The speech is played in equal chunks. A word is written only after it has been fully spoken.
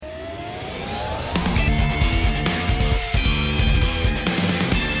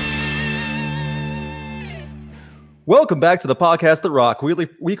Welcome back to the podcast, The Rock Weekly.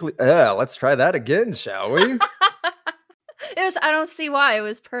 Let's try that again, shall we? I don't see why. It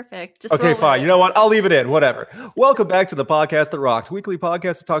was perfect. Just okay, fine. You know what? I'll leave it in. Whatever. Welcome back to the podcast that rocks. Weekly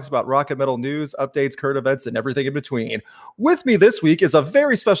podcast that talks about rock and metal news, updates, current events, and everything in between. With me this week is a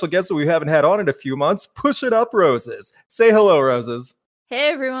very special guest that we haven't had on in a few months, PushingUpRoses. Say hello, Roses. Hey,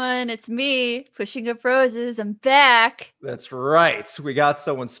 everyone. It's me, Pushing Up Roses. I'm back. That's right. We got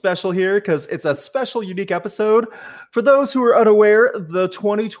someone special here because it's a special, unique episode. For those who are unaware, the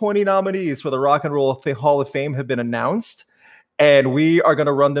 2020 nominees for the Rock and Roll Hall of Fame have been announced. And we are going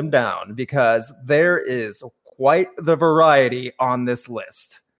to run them down because there is quite the variety on this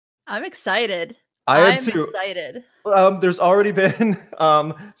list. I'm excited. I'm too excited. There's already been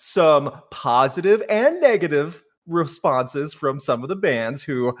some positive and negative responses from some of the bands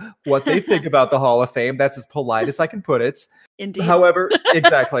what they think about the Hall of Fame. That's as polite as I can put it. Indeed. However,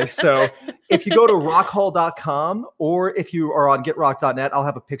 exactly. So if you go to rockhall.com or if you are on getrock.net, I'll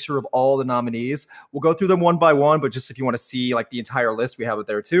have a picture of all the nominees. We'll go through them one by one, but just if you want to see like the entire list, we have it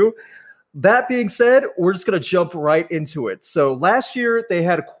there too. That being said, we're just going to jump right into it. So last year they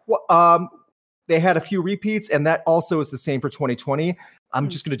had a few repeats, and that also is the same for 2020. I'm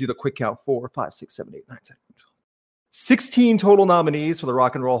just going to do the quick count. 4, 5, 6, 7, 8, 9, 10, 16 total nominees for the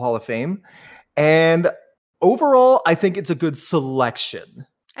Rock and Roll Hall of Fame. And overall, I think it's a good selection.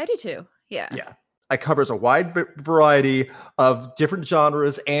 I do too. Yeah. Yeah. It covers a wide variety of different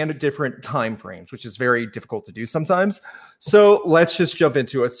genres and different time frames, which is very difficult to do sometimes. So let's just jump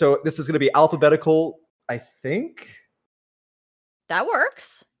into it. So this is going to be alphabetical, I think. That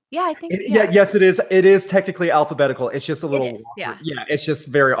works. Yeah, I think. Yes, it is. It is technically alphabetical. It's just a little. Yeah. It's just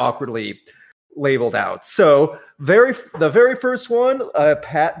very awkwardly labeled out. So the very first one,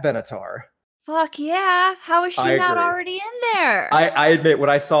 Pat Benatar. Fuck yeah. How is she not already in there? I admit, when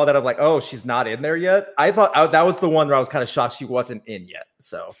I saw that, I'm like, oh, she's not in there yet. I thought that was the one where I was kind of shocked she wasn't in yet.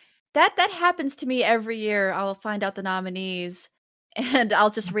 So that happens to me every year. I'll find out the nominees and I'll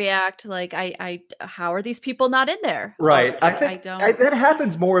just react like, how are these people not in there? Right. I think that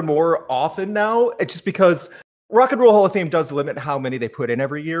happens more and more often now. It's just because Rock and Roll Hall of Fame does limit how many they put in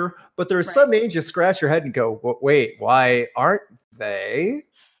every year, but there's some names you scratch your head and go, wait, why aren't they?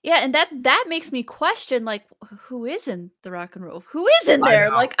 Yeah, and that makes me question, like, who is in the Rock and Roll? Who is in there?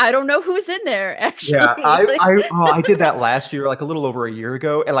 I don't know who's in there, actually. Yeah, I did that last year, like a little over a year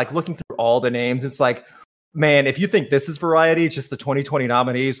ago, and like looking through all the names, it's like, man, if you think this is variety, just the 2020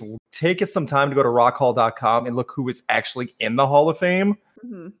 nominees, take some time to go to rockhall.com and look who is actually in the Hall of Fame.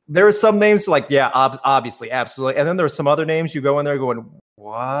 Mm-hmm. There are some names like, obviously, absolutely. And then there's some other names you go in there going,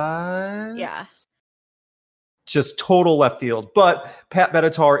 what? Yeah. Just total left field. But Pat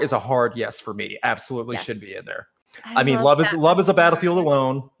Benatar is a hard yes for me. Absolutely should be in there. I mean, love is a battlefield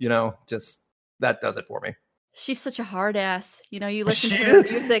alone. Just that does it for me. She's such a hard ass. You listen to her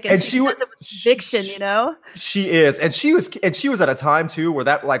music and she says it with conviction, She is. And she was at a time too where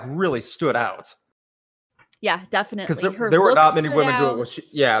that like really stood out. Yeah, definitely. Because there were not many women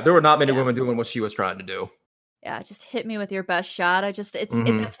doing women doing what she was trying to do. Yeah, just hit me with your best shot. That's one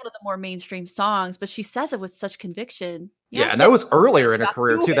of the more mainstream songs, but she says it with such conviction. Yeah, and that was earlier in her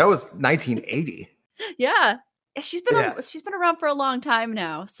career too. That was 1980. Yeah, she's been around for a long time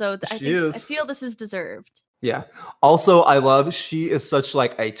now, so I feel this is deserved. Yeah. Also, I love she is such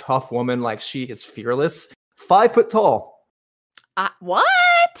like a tough woman. Like she is fearless. 5 foot tall. What?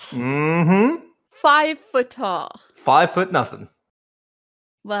 Mm-hmm. 5 foot tall. 5 foot nothing.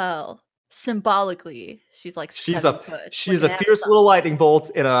 Well, symbolically, she's like she's 7 foot. She's a fierce little lightning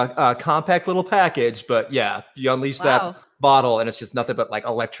bolt in a compact little package. But yeah, you unleash that bottle, and it's just nothing but like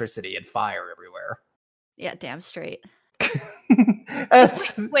electricity and fire everywhere. Yeah, damn straight. Wait.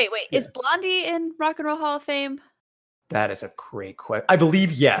 Yeah. Is Blondie in Rock and Roll Hall of Fame? That is a great question. I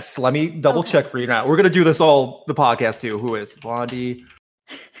believe yes. Let me double check for you now. We're gonna do this all the podcast too. Who is Blondie?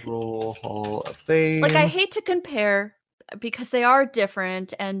 Roll Hall of Fame. Like, I hate to compare because they are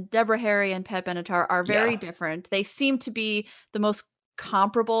different, and Deborah Harry and Pat Benatar are very different. They seem to be the most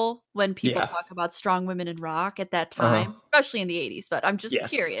comparable when people talk about strong women in rock at that time, especially in the 80s, but I'm just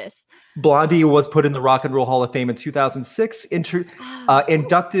curious. Blondie was put in the Rock and Roll Hall of Fame in 2006,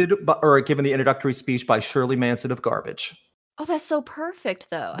 inducted or given the introductory speech by Shirley Manson of Garbage. Oh, that's so perfect,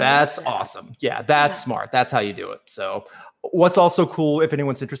 though. That's awesome. Yeah, that's smart. That's how you do it. So what's also cool, if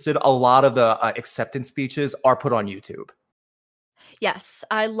anyone's interested, a lot of the acceptance speeches are put on YouTube. Yes,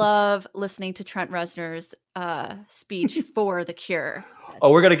 I love listening to Trent Reznor's speech for The Cure.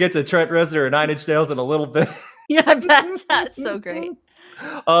 Oh, we're going to get to Trent Reznor and 9 Inch Nails in a little bit. Yeah, I bet. That's so great.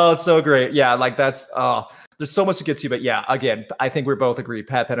 Oh, it's so great. Yeah, like that's, there's so much to get to. But yeah, again, I think we both agree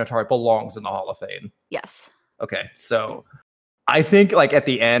Pat Benatar belongs in the Hall of Fame. Yes. Okay, so I think like at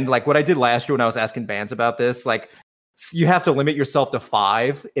the end, like what I did last year when I was asking bands about this, like you have to limit yourself to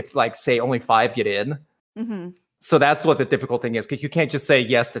 5 if like say only 5 get in. Mm-hmm. So that's what the difficult thing is, because you can't just say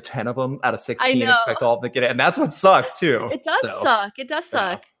yes to 10 of them out of 16 and know. expect all of them to get in. And that's what sucks too. It does suck. It does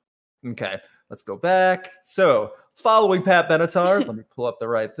suck. Okay, let's go back. So following Pat Benatar, let me pull up the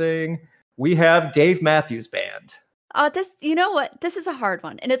right thing. We have Dave Matthews Band. You know what? This is a hard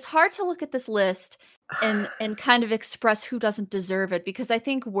one. And it's hard to look at this list and kind of express who doesn't deserve it, because I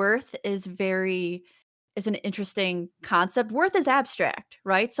think worth is an interesting concept. Worth is abstract,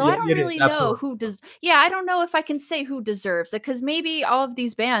 right? So I don't really know who does. Yeah, I don't know if I can say who deserves it, because maybe all of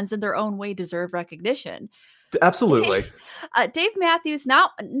these bands in their own way deserve recognition. Absolutely. Dave Matthews,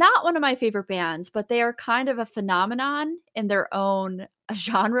 not one of my favorite bands, but they are kind of a phenomenon in their own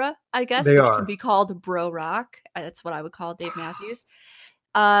genre, I guess, which can be called bro rock. That's what I would call Dave Matthews.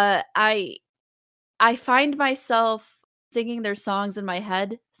 I find myself singing their songs in my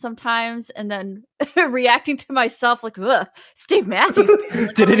head sometimes, and then reacting to myself like, ugh, it's Dave Matthews.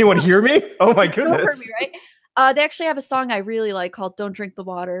 Like, did anyone hear me? Oh my goodness. Me, right? They actually have a song I really like called Don't Drink the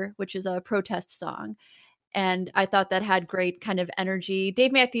Water, which is a protest song. And I thought that had great kind of energy.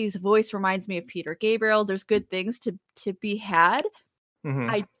 Dave Matthews' voice reminds me of Peter Gabriel. There's good things to be had. Mm-hmm.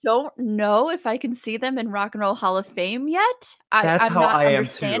 I don't know if I can see them in Rock and Roll Hall of Fame yet. I'm not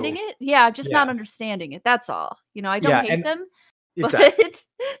understanding it. Yeah, I'm just not understanding it. That's all. You know, I don't hate them. Exactly. But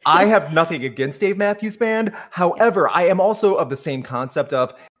I have nothing against Dave Matthews Band. However, I am also of the same concept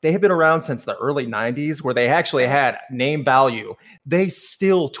of they have been around since the early 90s, where they actually had name value. They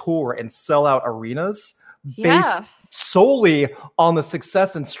still tour and sell out arenas based solely on the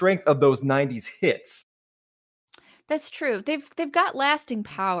success and strength of those 90s hits. That's true. They've got lasting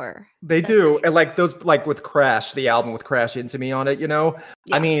power. They do. And like those, like with Crash, the album with Crash Into Me on it, you know?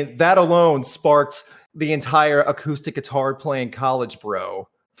 Yeah. I mean, that alone sparked the entire acoustic guitar playing college bro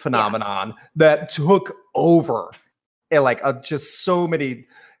phenomenon that took over and like just so many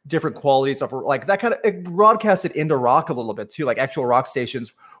different qualities of like that kind of, it broadcasted into rock a little bit too. Like actual rock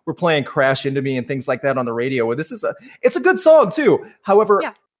stations were playing Crash Into Me and things like that on the radio. Well, it's a good song too. However,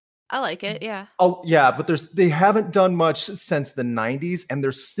 I like it. Yeah. Oh yeah. But they haven't done much since the 90s, and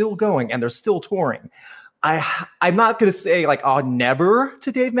they're still going and they're still touring. I'm not going to say like, never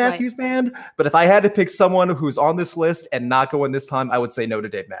to Dave Matthews Band, but if I had to pick someone who's on this list and not going this time, I would say no to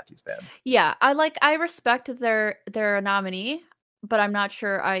Dave Matthews Band. Yeah. I respect their nominee, but I'm not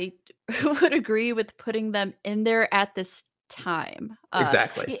sure I would agree with putting them in there at this time.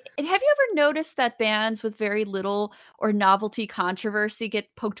 Exactly. Have you ever noticed that bands with very little or novelty controversy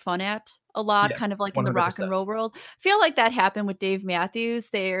get poked fun at a lot, yes, kind of like 100%. In the rock and roll world? I feel like that happened with Dave Matthews.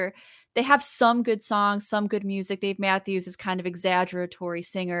 They have some good songs, some good music. Dave Matthews is kind of exaggeratory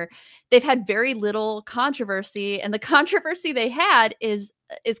singer. They've had very little controversy, and the controversy they had is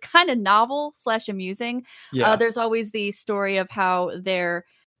kind of novel / amusing. Yeah. There's always the story of how their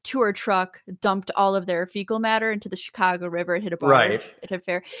tour truck dumped all of their fecal matter into the Chicago River. It hit a barge at a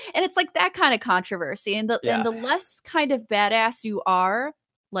fair, and it's like that kind of controversy. And the less kind of badass you are,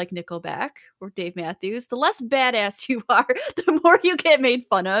 like Nickelback or Dave Matthews, the less badass you are, the more you get made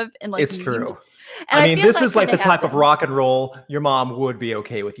fun of. And like, it's true. And I mean, this is like the type of rock and roll your mom would be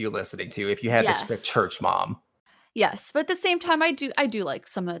okay with you listening to if you had this strict church mom. Yes, but at the same time, I do like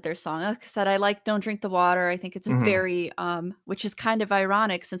some of their songs. Like I said, I like "Don't Drink the Water." I think it's very, which is kind of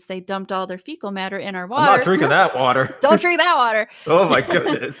ironic since they dumped all their fecal matter in our water. I'm not drinking that water. Don't drink that water. Oh my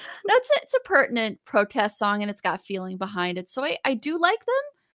goodness. No, it's a pertinent protest song, and it's got feeling behind it. So I do like them.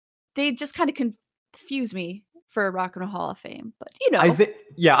 They just kind of confuse me for a Rock and Roll Hall of Fame, but you know.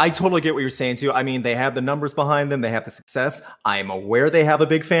 I totally get what you're saying too. I mean, they have the numbers behind them. They have the success. I am aware they have a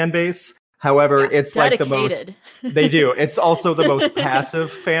big fan base. However, it's dedicated. Like the most, they do. It's also the most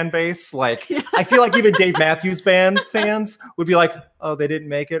passive fan base. Like, I feel like even Dave Matthews Band fans would be like, oh, they didn't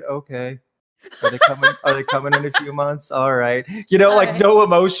make it. Okay. Are they coming in a few months? All right. You know, like no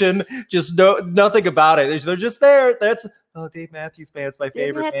emotion, just nothing about it. They're just there. Dave Matthews Band's my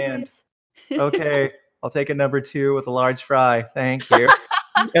favorite band. Okay. I'll take a number 2 with a large fry. Thank you.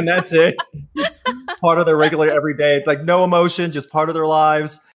 And that's it. It's part of their regular everyday. It's like no emotion, just part of their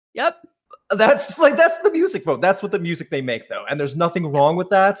lives. Yep. That's the music vote. That's what the music they make, though. And there's nothing wrong with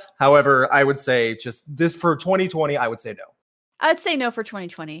that. However, I would say just this for 2020, I would say no. I'd say no for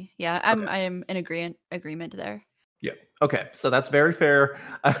 2020. Yeah, I am in agreement there. Yeah. Okay. So that's very fair.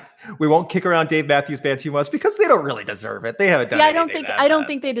 We won't kick around Dave Matthews Band too much because they don't really deserve it. They haven't done. Yeah, I don't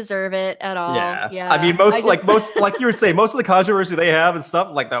think they deserve it at all. Yeah. I mean, most like you were saying, most of the controversy they have and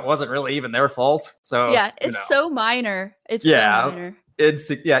stuff like that wasn't really even their fault. So yeah, it's so minor. It's so minor.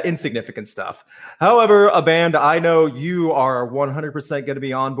 Insignificant stuff. However, a band I know you are 100% going to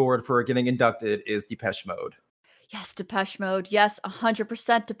be on board for getting inducted is Depeche Mode. Yes, Depeche Mode. Yes,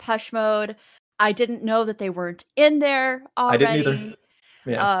 100% Depeche Mode. I didn't know that they weren't in there already. I didn't either.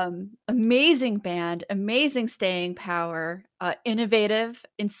 Yeah. Amazing band, amazing staying power, innovative,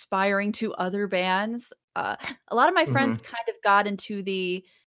 inspiring to other bands. A lot of my friends kind of got into the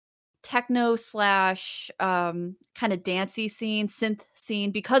techno slash kind of dancey scene, synth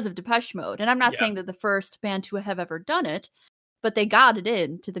scene because of Depeche Mode. And I'm not saying they're the first band to have ever done it, but they got it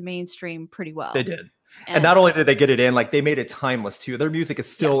into the mainstream pretty well. They did. And not only did they get it in, like they made it timeless too. Their music is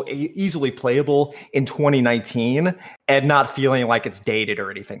still easily playable in 2019 and not feeling like it's dated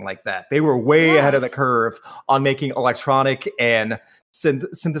or anything like that. They were way ahead of the curve on making electronic and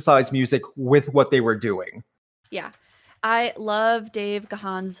synthesized music with what they were doing. Yeah. I love Dave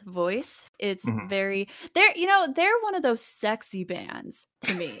Gahan's voice. It's they're one of those sexy bands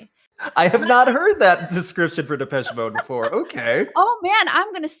to me. I have not heard that description for Depeche Mode before. Okay. Oh man,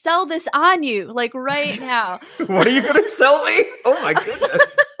 I'm gonna sell this on you like right now. What are you gonna sell me? Oh my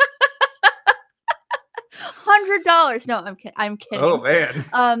goodness. $100. No, I'm kidding. Oh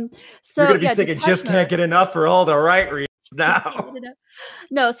man. So you're gonna be singing Depeche "Just Can't Get Enough" for all the right reasons now.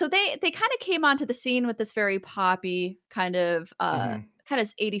 No, so they kind of came onto the scene with this very poppy kind of 80s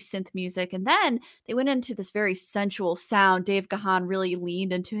synth music, and then they went into this very sensual sound. Dave Gahan really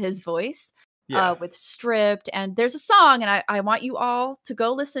leaned into his voice with Stripped, and there's a song, and I want you all to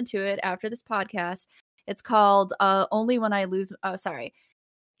go listen to it after this podcast. It's called Only When I Lose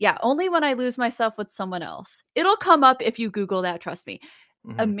Only When I Lose Myself with Someone Else. It'll come up if you Google that, trust me.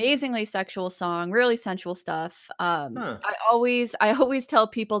 Amazingly sexual song, really sensual stuff. I always tell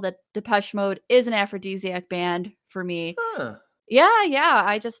people that Depeche Mode is an aphrodisiac band for me. Yeah.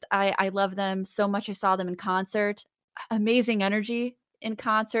 I love them so much. I saw them in concert. Amazing energy in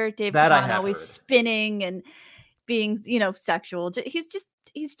concert. Dave Gahan always spinning and being, sexual. He's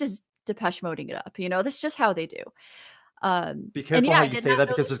just Depeche Moding it up. That's just how they do. Be careful how you say that,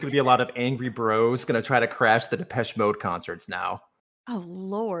 because there's going to be a lot of angry bros going to try to crash the Depeche Mode concerts now. Oh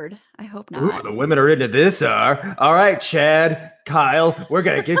Lord, I hope not. Ooh, the women are into this, are. All right, Chad, Kyle, we're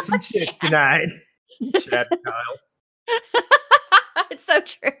going to get some chicks tonight. Chad and Kyle. It's so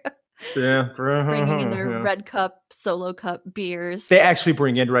true. Yeah. Bringing in their red cup, solo cup beers. They actually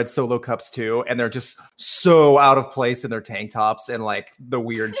bring in red solo cups too, and they're just so out of place in their tank tops and like the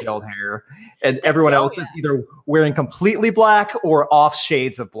weird gelled hair. And everyone else is either wearing completely black or off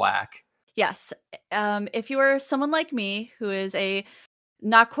shades of black. Yes. If you are someone like me who is a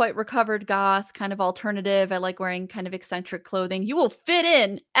not quite recovered goth, kind of alternative, I like wearing kind of eccentric clothing, you will fit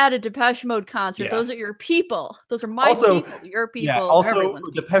in at a Depeche Mode concert. Those are your people. Those are my people, your people. Yeah, also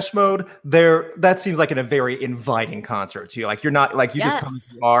for Depeche Mode, that seems like a very inviting concert to you. Like you're not like you just come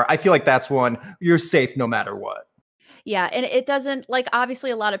as you are. I feel like that's one you're safe no matter what. Yeah, and it doesn't, like,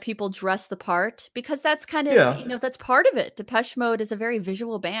 obviously a lot of people dress the part because that's kind of, that's part of it. Depeche Mode is a very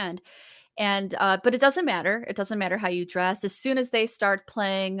visual band. And but it doesn't matter. It doesn't matter how you dress. As soon as they start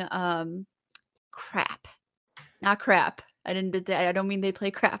playing crap. Not crap. I don't mean they play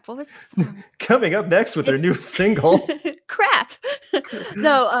crap. What was the song? Coming up next with their new single. Crap.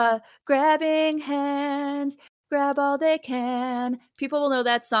 No, grabbing hands, grab all they can. People will know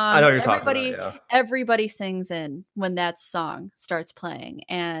that song. I know what you're talking about. Yeah. Everybody sings in when that song starts playing,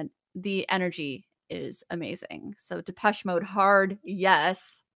 and the energy is amazing. So Depeche Mode hard,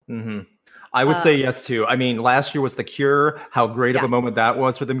 yes. I would say yes too. I mean, last year was The Cure. How great of a moment that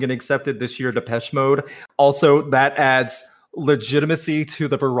was for them getting accepted. This year, Depeche Mode. Also, that adds legitimacy to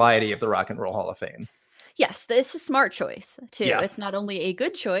the variety of the Rock and Roll Hall of Fame. Yes, it's a smart choice too. Yeah. It's not only a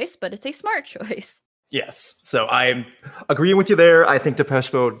good choice, but it's a smart choice. Yes. So I'm agreeing with you there. I think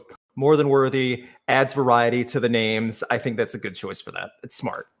Depeche Mode, more than worthy, adds variety to the names. I think that's a good choice for that. It's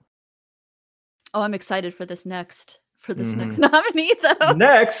smart. Oh, I'm excited for this next nominee, though.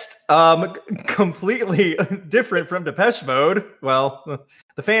 Next, completely different from Depeche Mode. Well,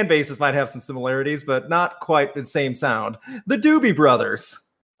 the fan bases might have some similarities, but not quite the same sound. The Doobie Brothers.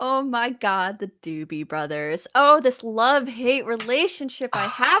 Oh my God, the Doobie Brothers. Oh, this love-hate relationship I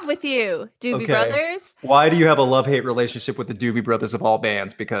have with you, Doobie Brothers. Why do you have a love-hate relationship with the Doobie Brothers of all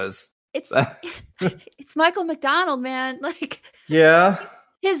bands? Because it's Michael McDonald, man. Like, yeah,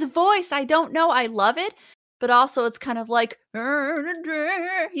 his voice, I don't know. I love it. But also it's kind of like,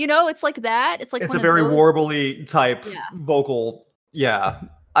 it's like that. It's like it's a very warbly type vocal. Yeah.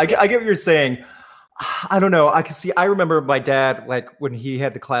 I get what you're saying. I don't know. I remember my dad, like when he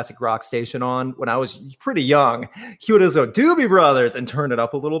had the classic rock station on when I was pretty young, he would just go Doobie Brothers and turn it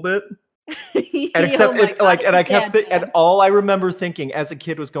up a little bit. And except and I kept and all I remember thinking as a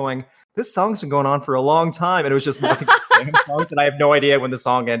kid was going, this song's been going on for a long time, and it was just nothing but damn songs, and I have no idea when the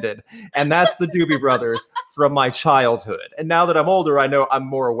song ended. And that's the Doobie Brothers from my childhood. And now that I'm older, I know I'm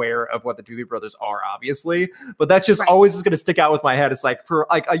more aware of what the Doobie Brothers are, obviously. But that just always is going to stick out with my head. It's like for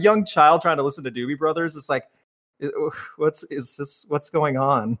like a young child trying to listen to Doobie Brothers, it's like, what's going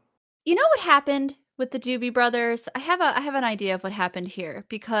on? You know what happened with the Doobie Brothers? I have an idea of what happened here,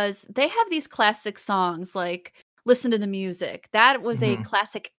 because they have these classic songs like Listen to the Music. That was a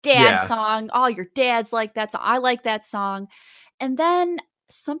classic dad song. Oh, your dad's like that song. I like that song. And then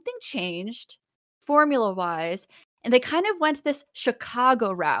something changed formula-wise, and they kind of went this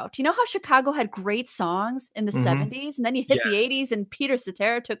Chicago route. You know how Chicago had great songs in the 70s, and then you hit the 80s and Peter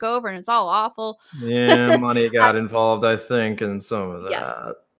Cetera took over and it's all awful. Yeah, money got involved, I think, in some of that.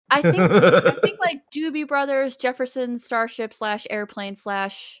 Yes. I think like Doobie Brothers, Jefferson Starship / Airplane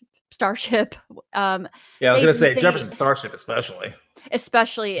 / Starship. I was gonna say Jefferson Starship, especially.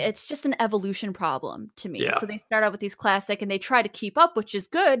 It's just an evolution problem to me. Yeah. So they start out with these classic, and they try to keep up, which is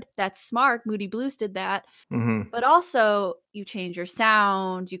good. That's smart. Moody Blues did that. But also, you change your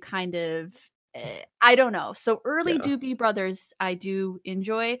sound. You kind of, I don't know. So early Doobie Brothers, I do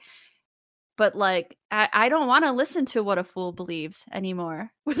enjoy. But like, I don't want to listen to What a Fool Believes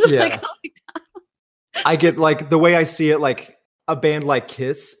anymore. I get like the way I see it, like a band like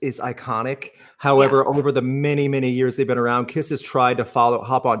Kiss is iconic. However, over the many, many years they've been around, Kiss has tried to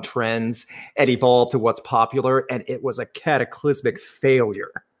hop on trends and evolve to what's popular. And it was a cataclysmic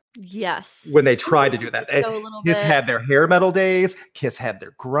failure. Yes. When they tried to do that. Kiss had their hair metal days. Kiss had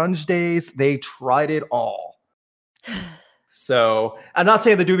their grunge days. They tried it all. So I'm not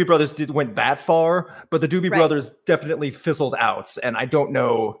saying the Doobie Brothers went that far, but the Doobie Brothers definitely fizzled out. And I don't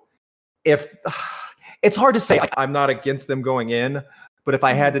know if it's hard to say. I'm not against them going in, but if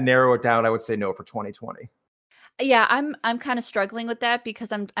I had to narrow it down, I would say no for 2020. Yeah, I'm kind of struggling with that,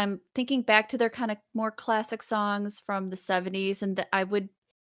 because I'm thinking back to their kind of more classic songs from the 70s, and that I would,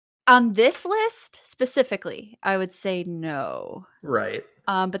 on this list specifically, I would say no. Right.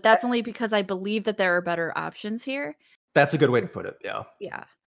 But that's only because I believe that there are better options here. That's a good way to put it. Yeah. Yeah.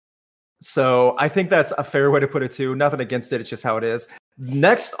 So I think that's a fair way to put it too. Nothing against it. It's just how it is.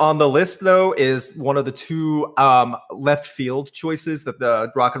 Next on the list, though, is one of the two left field choices that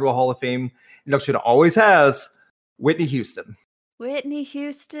the Rock and Roll Hall of Fame induction always has: Whitney Houston. Whitney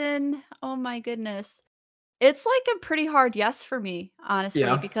Houston. Oh my goodness. It's like a pretty hard yes for me,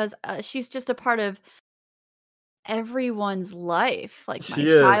 honestly, because she's just a part of everyone's life. Like my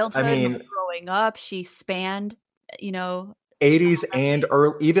childhood, my growing up, she spanned, 80s and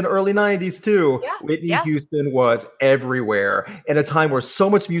even early 90s too. Yeah, Whitney Houston was everywhere in a time where so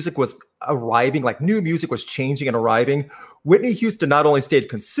much music was arriving, like new music was changing and arriving. Whitney Houston not only stayed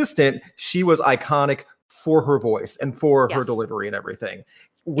consistent, she was iconic for her voice and for her delivery and everything.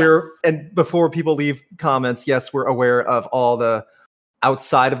 And before people leave comments, yes, we're aware of all the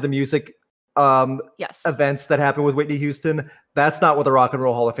outside of the music events that happen with Whitney Houston. That's not what the Rock and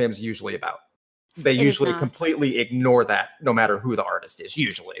Roll Hall of Fame is usually about. They usually completely ignore that, no matter who the artist is,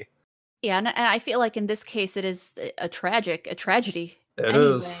 usually. Yeah, and I feel like in this case, it is a tragedy. It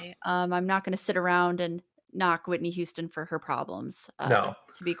is. I'm not going to sit around and knock Whitney Houston for her problems, no.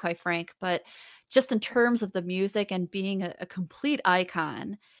 To be quite frank. But just in terms of the music and being a complete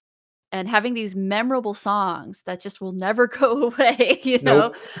icon and having these memorable songs that just will never go away,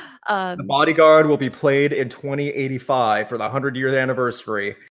 know? The Bodyguard will be played in 2085 for the 100-year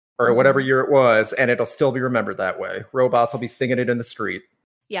anniversary. Or whatever year it was, and it'll still be remembered that way. Robots will be singing it in the street.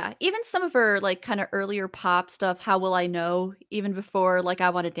 Yeah, even some of her like kind of earlier pop stuff, How Will I Know, even before like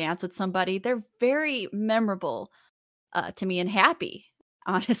I Want to Dance with Somebody, they're very memorable to me and happy.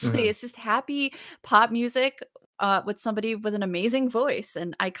 Honestly, it's just happy pop music with somebody with an amazing voice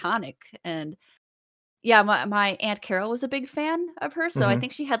and iconic. And yeah, my Aunt Carol was a big fan of her, so I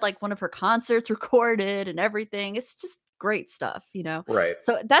think she had like one of her concerts recorded and everything. It's just great stuff, Right.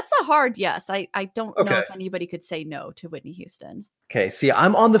 So that's a hard yes. I don't know if anybody could say no to Whitney Houston. Okay, see,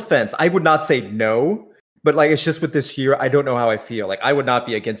 I'm on the fence. I would not say no, but like it's just with this year, I don't know how I feel. Like I would not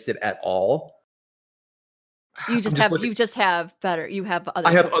be against it at all. You have other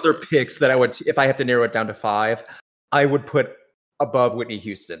I have other picks that I would, if I have to narrow it down to 5, I would put above Whitney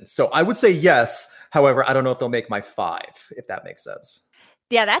Houston. So I would say yes. However, I don't know if they'll make my 5, if that makes sense.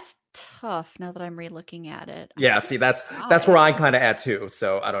 Yeah, that's tough now that I'm re-looking at it. Yeah, see, that's where I'm kind of at too.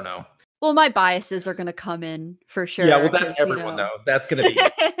 So I don't know. Well, my biases are going to come in for sure. Yeah, well, that's everyone though. That's going to be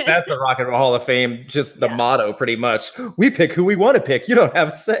that's the Rock and Roll Hall of Fame. Just the motto, pretty much. We pick who we want to pick. You don't have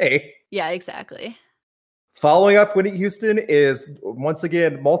a say. Yeah, exactly. Following up Whitney Houston is once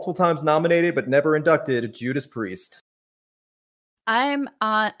again multiple times nominated but never inducted, Judas Priest. I'm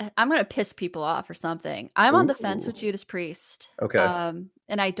gonna piss people off or something. I'm on the fence with Judas Priest. Okay.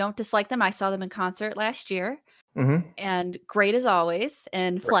 And I don't dislike them. I saw them in concert last year, and great as always,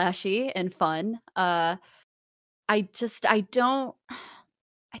 and flashy and fun. I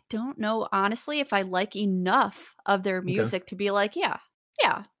don't know honestly if I like enough of their music to be like, yeah,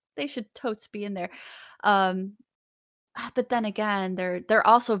 they should totes be in there. But then again, they're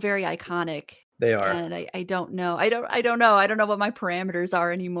also very iconic. They are. And I don't know. I don't know. I don't know what my parameters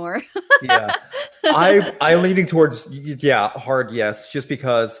are anymore. Yeah. I'm leaning towards hard yes, just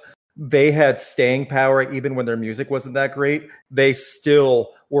because they had staying power even when their music wasn't that great. They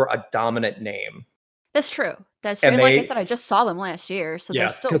still were a dominant name. That's true. That's true. And like I said, I just saw them last year, so they're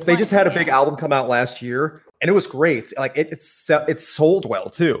still because they just had a big album come out last year, and it was great. Like it sold well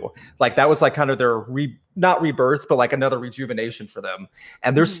too. Like that was like kind of their not rebirth, but like another rejuvenation for them.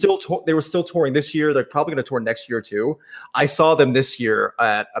 And they're they were still touring this year. They're probably going to tour next year too. I saw them this year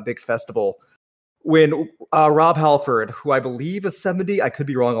at a big festival when Rob Halford, who I believe is 70, I could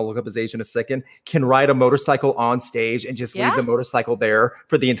be wrong, I'll look up his age in a second, can ride a motorcycle on stage and just leave the motorcycle there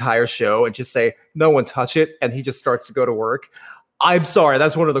for the entire show and just say, no one touch it. And he just starts to go to work. I'm sorry.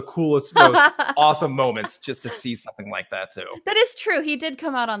 That's one of the coolest, most awesome moments just to see something like that too. That is true. He did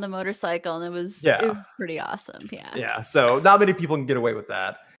come out on the motorcycle and it was pretty awesome. Yeah. Yeah. So not many people can get away with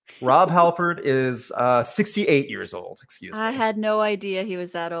that. Rob Halford is 68 years old. Excuse me. I had no idea he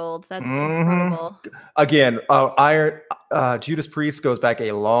was that old. That's incredible. Again, Judas Priest goes back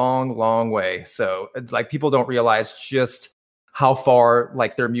a long, long way. So like people don't realize just how far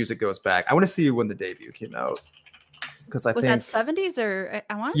like their music goes back. I want to see when the debut came out. Because I think that 70s or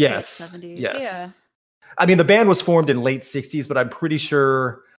I want to say it's 70s. Yes. Yeah. I mean, the band was formed in late 60s, but I'm pretty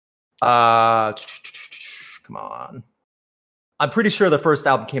sure. Come on. I'm pretty sure the first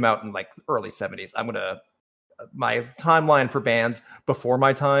album came out in like early 70s. My timeline for bands before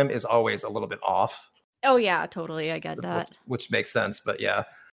my time is always a little bit off. Oh yeah, totally. I get that. Which makes sense, but yeah.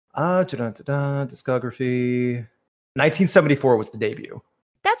 Discography. 1974 was the debut.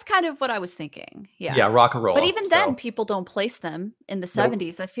 That's kind of what I was thinking. Yeah. Yeah, rock and roll. But even then, people don't place them in the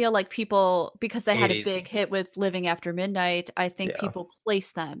 70s. I feel like people, because they had a big hit with Living After Midnight, I think people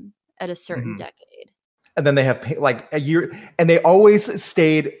place them at a certain decade. And then they have like a year, and they always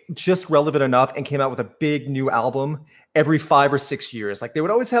stayed just relevant enough and came out with a big new album every 5 or 6 years. Like they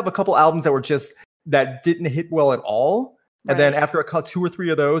would always have a couple albums that didn't hit well at all. And then after 2 or 3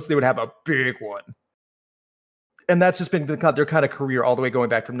 of those, they would have a big one. And that's just been their kind of career all the way going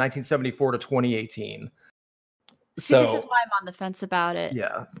back from 1974 to 2018. See, this is why I'm on the fence about it.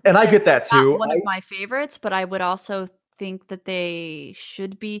 Yeah. And I get that too. Not one of my favorites, but I would also think that they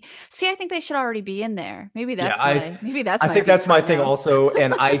should be. See, I think they should already be in there. Maybe that's why. I think that's my thing also.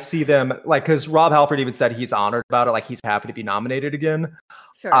 And I see them like, because Rob Halford even said he's honored about it. Like he's happy to be nominated again.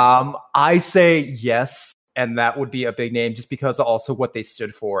 Sure. I say yes. And that would be a big name just because of also what they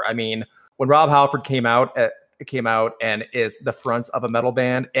stood for. I mean, when Rob Halford came out and is the front of a metal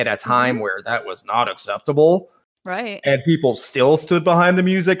band at a time where that was not acceptable. Right. And people still stood behind the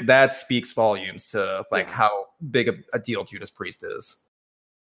music. That speaks volumes to like how big a deal Judas Priest is.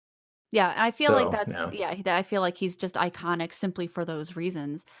 Yeah. And I feel like that's, I feel like he's just iconic simply for those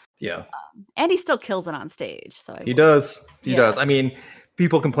reasons. Yeah. And he still kills it on stage. So he does. He does. I mean,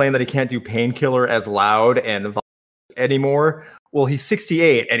 people complain that he can't do Painkiller as loud and anymore. Well, he's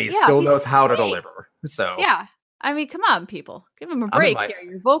 68 and he still knows how to deliver. So yeah. I mean, come on, people. Give him a break here.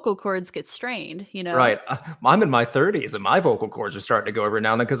 Your vocal cords get strained, you know? Right. I'm in my 30s and my vocal cords are starting to go every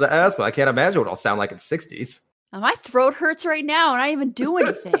now and then because of asthma. I can't imagine what I'll sound like in 60s. My throat hurts right now and I didn't even do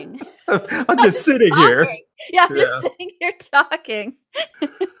anything. I'm just sitting here. Yeah, I'm just sitting here talking.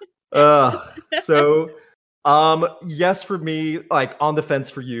 So, yes for me, like on the fence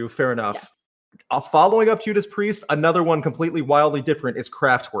for you. Fair enough. Yes. Following up Judas Priest, another one completely wildly different is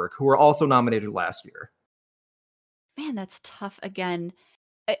Kraftwerk, who were also nominated last year. Man, that's tough again.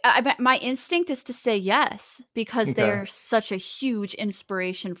 My instinct is to say yes because they're such a huge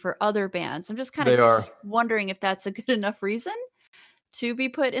inspiration for other bands. I'm just kind of wondering if that's a good enough reason to be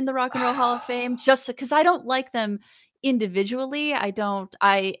put in the Rock and Roll Hall of Fame. Just because I don't like them individually.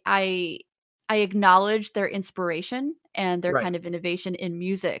 I acknowledge their inspiration and their kind of innovation in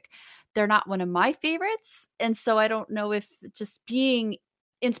music. They're not one of my favorites, and so I don't know if just being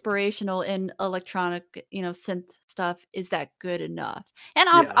inspirational in electronic, synth stuff is that good enough. And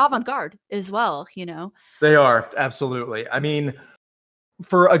avant-garde as well, They are, absolutely. I mean,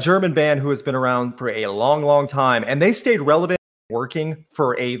 for a German band who has been around for a long, long time, and they stayed relevant working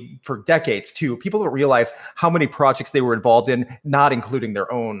for decades too. People don't realize how many projects they were involved in, not including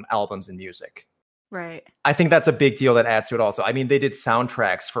their own albums and music. Right. I think that's a big deal that adds to it also. I mean, they did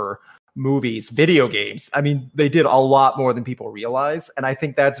soundtracks for movies, video games. I mean, they did a lot more than people realize. And I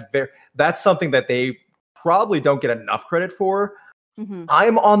think that's something that they probably don't get enough credit for. Mm-hmm.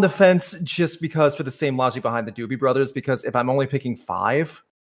 I'm on the fence just because for the same logic behind the Doobie Brothers, because if I'm only picking 5,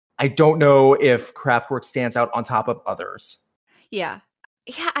 I don't know if Kraftwerk stands out on top of others. Yeah.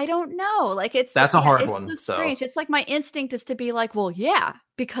 Yeah, I don't know. Like that's a hard one. It's so strange. It's like my instinct is to be like, well, yeah,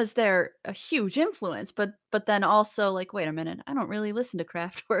 because they're a huge influence, but then also like, wait a minute, I don't really listen to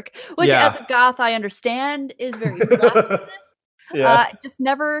Kraftwerk, which as a goth I understand is very blasphemous. Just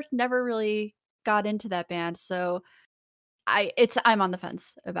never really got into that band, so I'm on the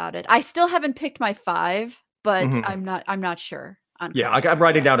fence about it. I still haven't picked my 5, but I'm not sure. I'm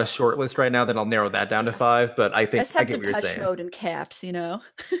writing down a short list right now. Then I'll narrow that down to 5. But I think I get what you're saying. Depeche Mode in caps, you know.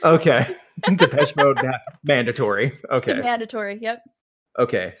 Okay, Depeche Mode mandatory. Okay, mandatory. Yep.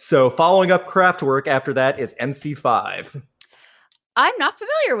 Okay, so following up Kraftwerk after that is MC5. I'm not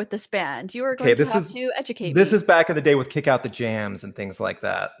familiar with this band. You are going to have to educate me. This is back in the day with Kick Out the Jams and things like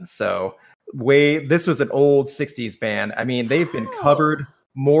that. So this was an old 60s band. I mean, they've been covered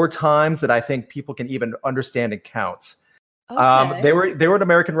more times than I think people can even understand and count. Okay. They were an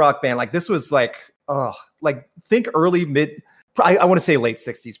American rock band. Like this was like think early mid. I want to say late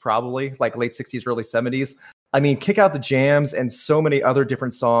 60s, probably like late 60s, early 70s. I mean, Kick Out the Jams and so many other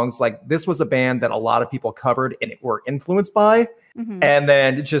different songs. Like this was a band that a lot of people covered and were influenced by, and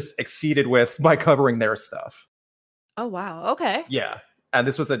then just exceeded by covering their stuff. Oh wow! Okay. Yeah, and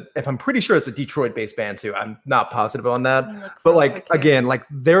this was if I'm pretty sure it's a Detroit-based band too. I'm not positive on that, but like again, like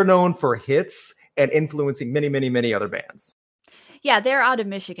they're known for hits and influencing many, many, many other bands. Yeah, they're out of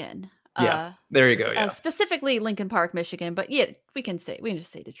Michigan. Yeah, there you go. Yeah, specifically Lincoln Park, Michigan, but yeah, we can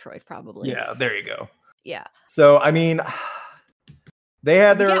just say Detroit probably. Yeah, there you go. Yeah. So I mean, they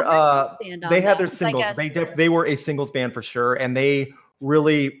had their singles. They were a singles band for sure, and they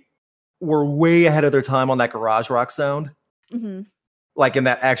really were way ahead of their time on that garage rock sound. Mm-hmm. Like in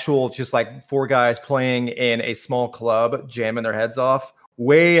that actual, just like 4 guys playing in a small club, jamming their heads off.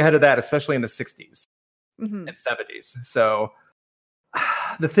 Way ahead of that, especially in the 60s and 70s. So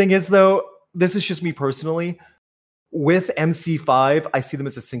the thing is, though, this is just me personally. With MC5, I see them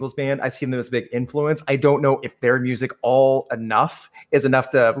as a singles band. I see them as a big influence. I don't know if their music is enough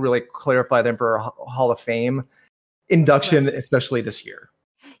to really clarify them for a Hall of Fame induction, especially this year.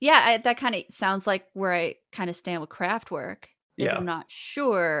 Yeah, that kind of sounds like where I kind of stand with Kraftwerk. I'm not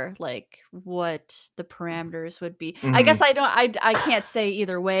sure like what the parameters would be. I guess I can't say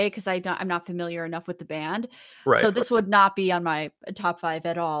either way because I'm not familiar enough with the band. Right. So this would not be on my top 5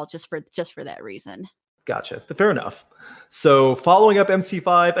 at all, just for that reason. Gotcha. Fair enough. So following up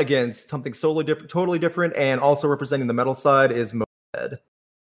MC5 again, something totally different, and also representing the metal side is Motorhead.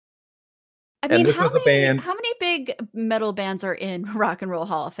 I mean, how many big metal bands are in Rock and Roll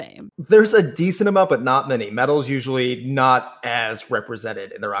Hall of Fame? There's a decent amount, but not many. Metal's usually not as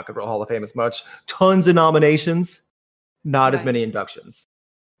represented in the Rock and Roll Hall of Fame as much. Tons of nominations, not as many inductions.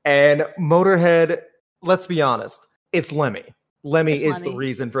 And Motorhead, let's be honest, it's Lemmy. Lemmy is the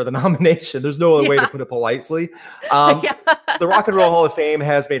reason for the nomination. There's no other way to put it politely. The Rock and Roll Hall of Fame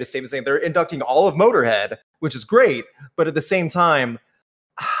has made a statement saying they're inducting all of Motorhead, which is great. But at the same time,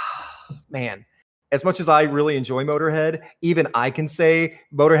 man, as much as I really enjoy Motorhead, even I can say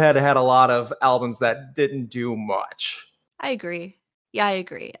Motorhead had a lot of albums that didn't do much. I agree. Yeah, I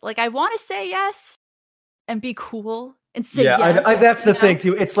agree. Like, I want to say yes and be cool and say yes. That's the thing,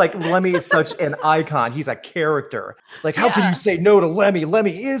 too. It's like Lemmy is such an icon. He's a character. Like, how can you say no to Lemmy?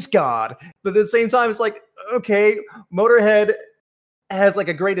 Lemmy is God. But at the same time, it's like, okay, Motorhead has like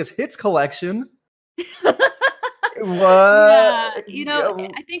a greatest hits collection. What? Yeah,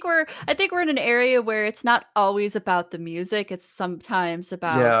 I think we're in an area where it's not always about the music. It's sometimes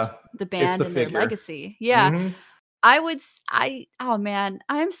about the band and their legacy. Yeah. Mm-hmm. I'm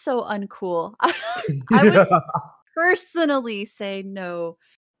so uncool. I would personally say no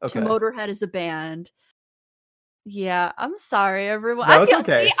to Motorhead as a band. Yeah, I'm sorry, everyone. No, it's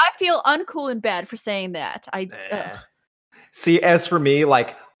okay. I feel uncool and bad for saying that. See, as for me,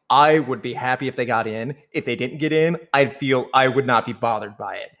 like, I would be happy if they got in. If they didn't get in, I would not be bothered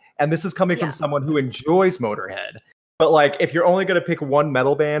by it. And this is coming from someone who enjoys Motorhead. But like, if you're only going to pick one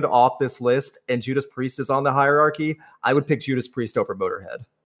metal band off this list and Judas Priest is on the hierarchy, I would pick Judas Priest over Motorhead.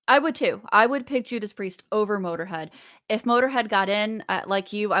 I would too. I would pick Judas Priest over Motorhead. If Motorhead got in,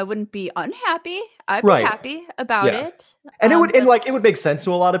 like you, I wouldn't be unhappy. I'd be happy about it. And it would make sense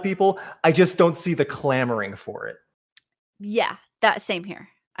to a lot of people. I just don't see the clamoring for it. Yeah, that same here.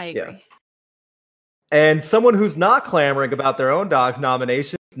 I agree. Yeah. And someone who's not clamoring about their own dog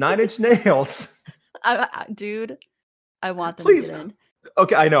nominations, 9 Inch Nails. Dude, I want them Please. to get in.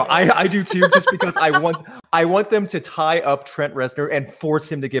 Okay, I know. I do too, just because I want them to tie up Trent Reznor and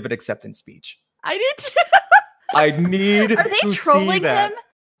force him to give an acceptance speech. I do too. I need to see that. Him?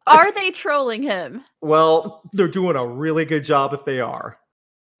 Are they trolling him? Well, they're doing a really good job if they are.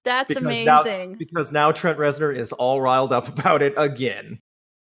 That's amazing. Because now Trent Reznor is all riled up about it again.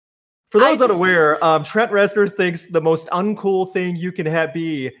 For those unaware, Trent Reznor thinks the most uncool thing you can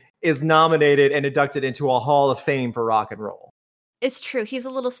be is nominated and inducted into a Hall of Fame for rock and roll. It's true. He's a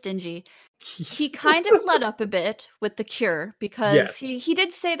little stingy. He kind of let up a bit with The Cure because he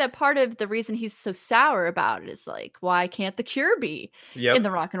did say that part of the reason he's so sour about it is like, why can't The Cure be in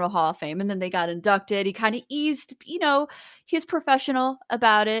the Rock and Roll Hall of Fame? And then they got inducted. He kind of eased, he was professional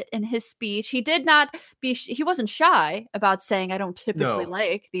about it in his speech. He did not he wasn't shy about saying, I don't typically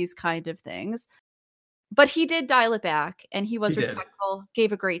like these kind of things. But he did dial it back and he was respectful,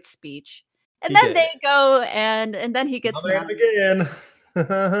 gave a great speech. And then they go and then he gets mad again.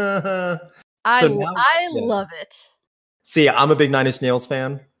 I love it. See, I'm a big 9 Inch Nails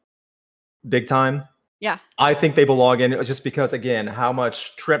fan. Big time. Yeah. I think they belong in just because, again, how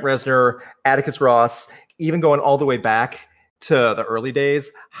much Trent Reznor, Atticus Ross, even going all the way back to the early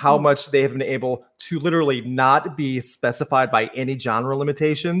days, how much they have been able to literally not be specified by any genre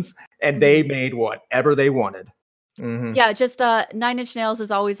limitations. And they made whatever they wanted. Mm-hmm. Yeah, just 9 Inch Nails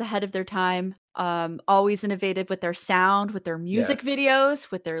is always ahead of their time. Always innovative with their sound, with their music videos,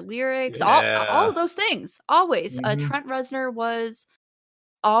 with their lyrics, all of those things. Always. Trent Reznor was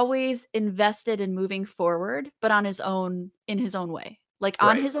always invested in moving forward, but in his own way, like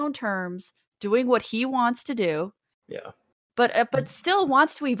on his own terms, doing what he wants to do. Yeah. But still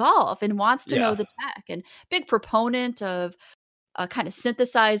wants to evolve and wants to know the tech, and big proponent of kind of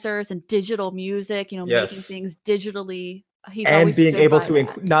synthesizers and digital music, making things digitally. He's always being able to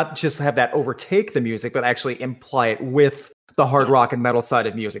not just have that overtake the music, but actually imply it with the hard rock and metal side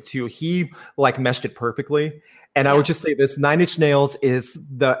of music too. He meshed it perfectly. And I would just say this: 9 Inch Nails is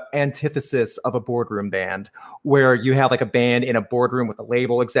the antithesis of a boardroom band, where you have a band in a boardroom with the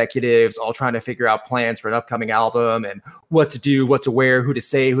label executives all trying to figure out plans for an upcoming album and what to do, what to wear, who to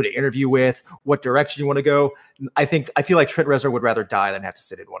say, who to interview with, what direction you want to go. I feel like Trent Reznor would rather die than have to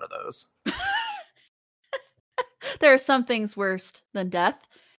sit in one of those. There are some things worse than death.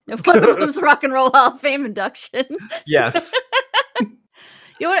 One of them's the Rock and Roll Hall of Fame induction. Yes.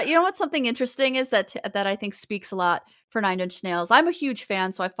 You know what's something interesting is that I think speaks a lot for 9 Inch Nails. I'm a huge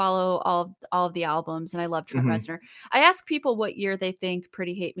fan, so I follow all of the albums, and I love Trent Reznor. I ask people what year they think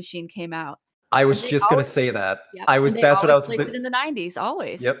Pretty Hate Machine came out. I was just going to say that. Yep. That's what I was placed it in the 90s,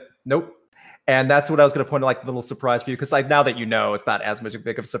 always. Yep. Nope. And that's what I was going to point out, a little surprise for you, because now that it's not as much a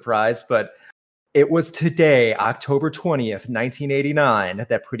big of a surprise, but it was today, October 20th, 1989,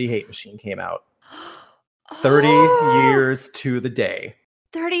 that Pretty Hate Machine came out. 30 years to the day.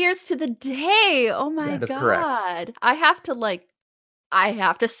 30 years to the day. Oh my God. That is correct. I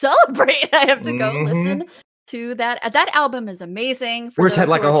have to celebrate. I have to go listen to that. That album is amazing. Where's Head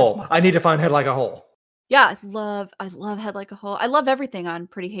Like a Hole? I need to find Head Like a Hole. Yeah, I love Head Like a Hole. I love everything on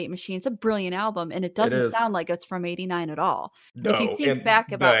Pretty Hate Machine. It's a brilliant album, and it doesn't sound like it's from '89 at all. No, if you think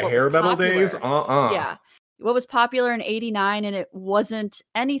back about the what hair was metal popular, days, yeah, what was popular in '89, and it wasn't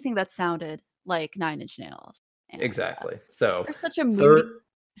anything that sounded like 9 Inch Nails. And, exactly. So there's such a moody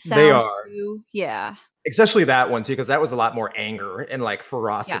sound they are. too. Yeah. Especially that one too, because that was a lot more anger and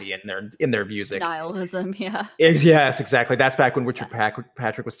ferocity in their music. Nihilism, yeah. Yes, exactly. That's back when Richard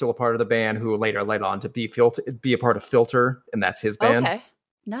Patrick was still a part of the band, who later led on to be a part of Filter, and that's his band. Okay,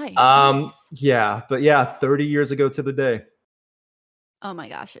 nice. Yeah, but 30 years ago to the day. Oh my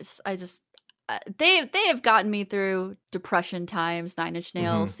gosh, they have gotten me through depression times. 9 Inch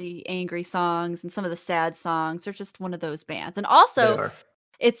Nails, the angry songs, and some of the sad songs. They're just one of those bands, and also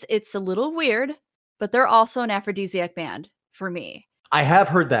it's a little weird, but they're also an aphrodisiac band for me. I have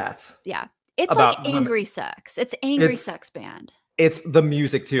heard that. Yeah. It's like angry sex. It's angry sex band. It's the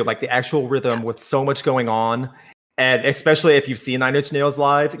music too, like the actual rhythm with so much going on. And especially if you've seen 9 Inch Nails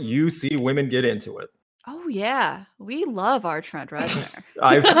live, you see women get into it. Oh yeah. We love our Trent Reznor.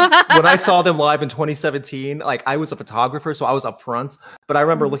 When I saw them live in 2017, I was a photographer, so I was up front. But I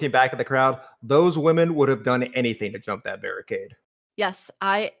remember looking back at the crowd, those women would have done anything to jump that barricade. Yes,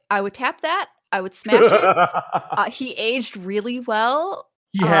 I would tap that. I would smash it. He aged really well.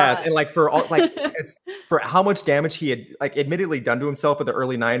 He has, and for how much damage he had admittedly done to himself in the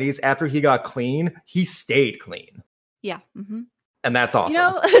early 90s, after he got clean, he stayed clean. Yeah. Mm-hmm. And that's awesome.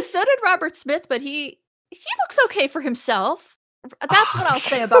 So did Robert Smith, but he he looks okay for himself. That's what I'll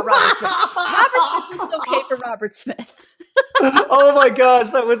say about Robert Smith. Robert Smith looks okay for Robert Smith. Oh my gosh,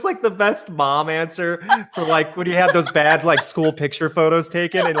 that was like the best mom answer for like when you had those bad like school picture photos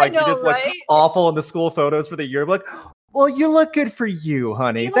taken and like you just look awful in the school photos for the yearbook. Well, you look good for you,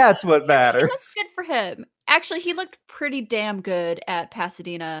 honey. That's what matters. He looks good for him. Actually, he looked pretty damn good at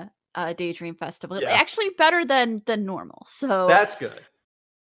Pasadena Daydream Festival. Yeah. Actually, better than normal. So that's good.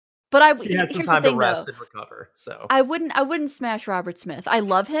 But he had some time to rest and recover. So I wouldn't smash Robert Smith. I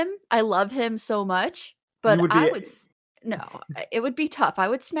love him. I love him so much. But it would be tough. I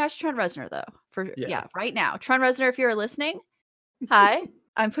would smash Trent Reznor though. Right now. Trent Reznor, if you're listening, hi.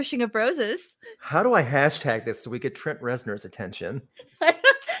 I'm Pushing Up Roses. How do I hashtag this so we get Trent Reznor's attention?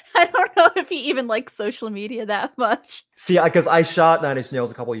 I don't know if he even likes social media that much. See, because I shot Nine Inch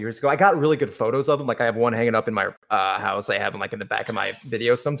Nails a couple of years ago. I got really good photos of him. Like I have one hanging up in my house. I have him like in the back of my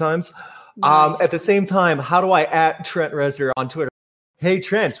videos sometimes. Nice. At the same time, how do I @ Trent Reznor on Twitter? Hey,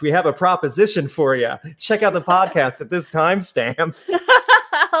 Trent, we have a proposition for you. Check out the podcast at this timestamp.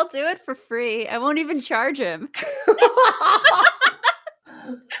 I'll do it for free. I won't even charge him.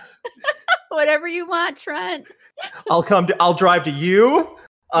 Whatever you want, Trent. I'll drive to you.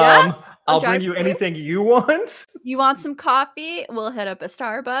 Yes, I'll bring you anything you want. You want some coffee? We'll hit up a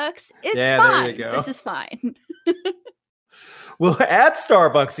Starbucks. It's There fine. you go. This is fine. We'll at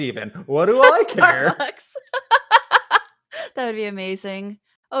Starbucks even. What do I care? That would be amazing.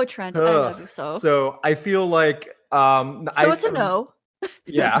 Oh, Trent, I love you so. So I feel like it's a no.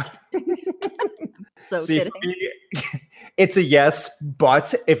 Yeah. So see, for me, it's a yes,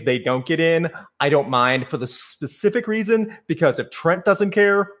 but if they don't get in, I don't mind for the specific reason, because if Trent doesn't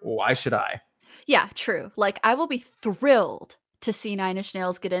care, why should I? Yeah, true. Like, I will be thrilled to see Nine Inch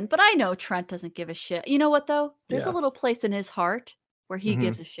Nails get in, but I know Trent doesn't give a shit. You know what, though? There's a little place in his heart where he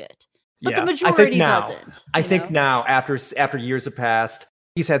gives a shit. But the majority doesn't. I think now, after years have passed,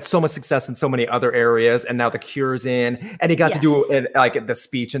 he's had so much success in so many other areas, and now the Cure's in, and he got to do like the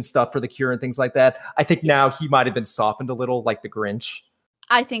speech and stuff for the Cure and things like that. I think now he might have been softened a little, like the Grinch.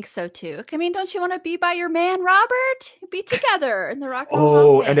 I think so too. I mean, don't you want to be by your man, Robert? Be together in the Rock and Roll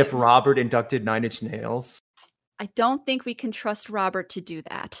Hall of Fame. And if Robert inducted Nine Inch Nails, I don't think we can trust Robert to do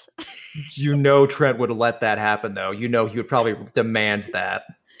that. You know, Trent would let that happen, though. You know, he would probably demand that.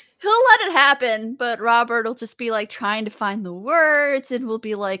 He'll let it happen, but Robert will just be like trying to find the words, and we'll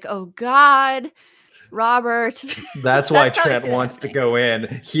be like, oh God, Robert. That's why Trent wants to go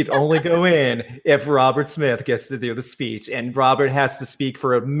in. He'd only go in if Robert Smith gets to do the speech, and Robert has to speak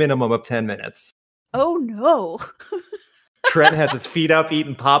for a minimum of 10 minutes. Oh no. Trent has his feet up,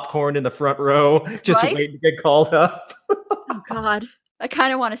 eating popcorn in the front row, just waiting to get called up. Oh God. I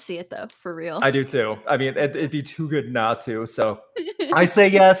kind of want to see it, though, for real. I do, too. I mean, it'd be too good not to. So I say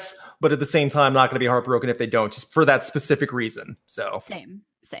yes, but at the same time, not going to be heartbroken if they don't, just for that specific reason. So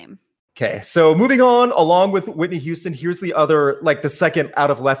Same. Okay, so moving on, along with Whitney Houston, here's the other, like the second out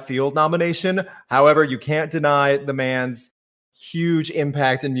of left field nomination. However, you can't deny the man's huge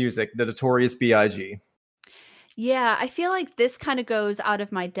impact in music, the Notorious B.I.G. Yeah, I feel like this kind of goes out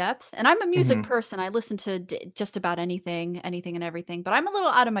of my depth. And I'm a music person. I listen to just about anything and everything. But I'm a little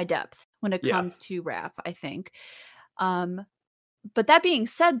out of my depth when it comes to rap, I think. But that being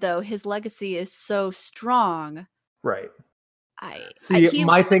said, though, his legacy is so strong. Right.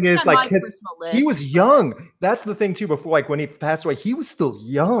 My thing is, like, he was young. That's the thing, too. Before, like, when he passed away, he was still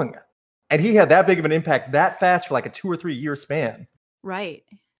young. And he had that big of an impact that fast for, like, a 2 or 3 year span. Right.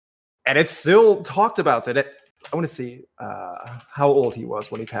 And it's still talked about today. I want to see how old he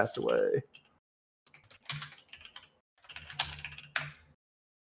was when he passed away.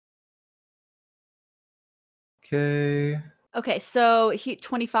 Okay, so he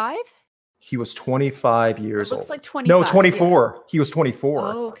 25? He was 25 years old. Looks like 25. No, 24. Yeah. He was 24.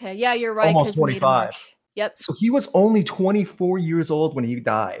 Oh, okay. Yeah, you're right. Almost 25. Yep. So he was only 24 years old when he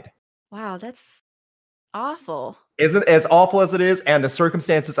died. Wow, that's awful. Isn't as awful as it is, and the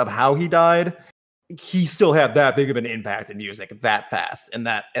circumstances of how he died, he still had that big of an impact in music that fast and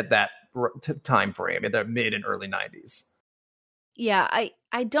that at that time frame in the mid and early 90s. Yeah,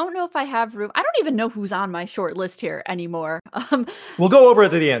 I don't know if I have room. I don't even know who's on my short list here anymore. We'll go over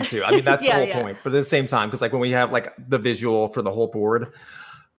it at the end too. I mean, that's the whole point. But at the same time, because like when we have like the visual for the whole board,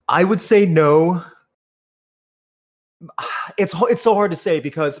 I would say no. It's so hard to say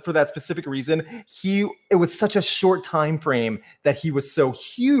because for that specific reason, it was such a short time frame that he was so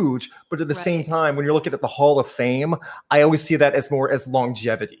huge. But at the same time, when you're looking at the Hall of Fame, I always see that as more as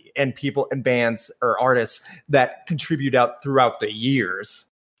longevity and people and bands or artists that contribute out throughout the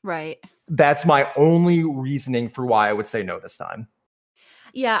years. Right. That's my only reasoning for why I would say no this time.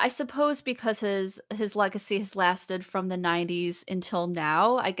 Yeah, I suppose because his legacy has lasted from the 90s until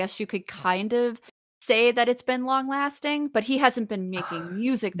now, I guess you could kind of say that it's been long lasting, but he hasn't been making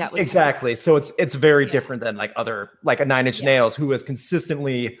music that was long. Exactly. So it's very Yeah. different than like other like a Nine Inch Yeah. Nails who is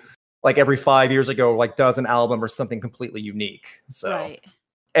consistently like every 5 years ago like does an album or something completely unique. So Right.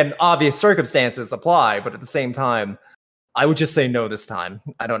 and obvious circumstances apply, but at the same time, I would just say no this time.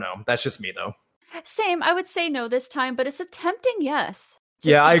 I don't know. That's just me though. Same. I would say no this time, but it's a tempting yes.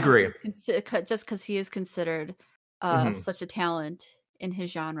 Yeah, I agree. Just because he is considered Mhm. such a talent in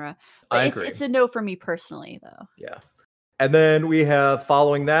his genre. But I it's agree. it's a no for me personally, though. Yeah. And then we have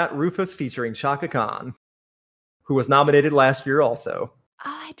following that Rufus featuring Shaka Khan, who was nominated last year also.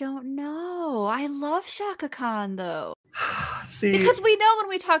 I don't know. I love Shaka Khan though. See, Because we know when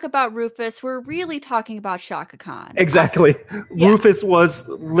we talk about Rufus, we're really talking about Shaka Khan. exactly. Yeah. Rufus was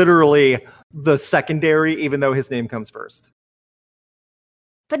literally the secondary, even though his name comes first.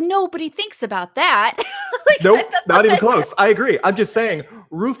 But nobody thinks about that. Nope, not even close. I agree. I'm just saying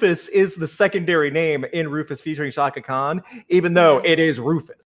Rufus is the secondary name in Rufus featuring Shaka Khan, even though it is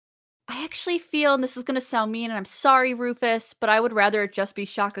Rufus. I actually feel, and this is going to sound mean, and I'm sorry, Rufus, but I would rather it just be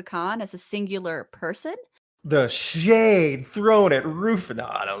Shaka Khan as a singular person. The shade thrown at Rufus. No,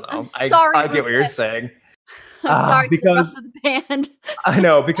 I don't know. I'm sorry, I get what you're Rufus. saying. I'm sorry to the rest of the band. I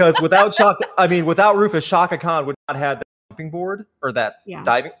know, because without Rufus, Shaka Khan would not have the jumping board or that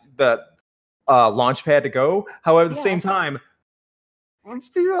launch pad to go. However, at the same time, let's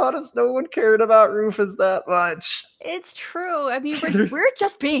be honest, no one cared about Rufus that much. It's true. I mean, we're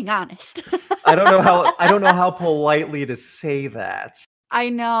just being honest. I don't know how politely to say that. I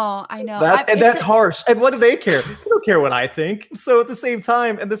know. That's harsh. And what do they care? They don't care what I think. So at the same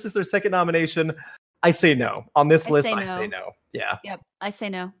time, and this is their second nomination, I say no. On this list, I say no. Yeah. Yep. I say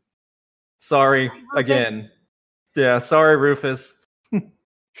no. Sorry again. Yeah. Sorry, Rufus.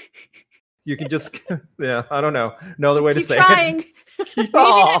 You can just, yeah, I don't know. No other way to say it. Maybe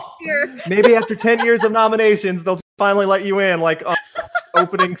next year. Maybe after 10 years of nominations, they'll finally let you in, like on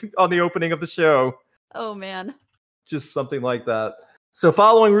the opening of the show. Oh, man. Just something like that. So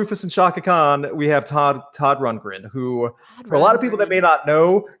following Rufus and Shaka Khan, we have Todd Rundgren, who, for a lot of people that may not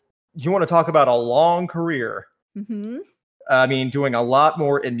know, you want to talk about a long career. Mm-hmm. I mean, doing a lot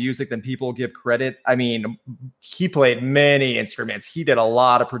more in music than people give credit. I mean, he played many instruments. He did a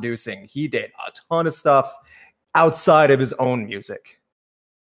lot of producing. He did a ton of stuff outside of his own music.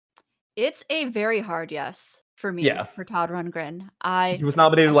 It's a very hard yes for me, for Todd Rundgren. He was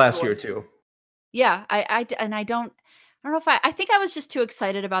nominated last year too. Yeah, I don't know if I think I was just too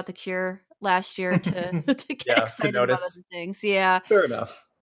excited about The Cure last year to get excited about other things. Yeah. Fair enough.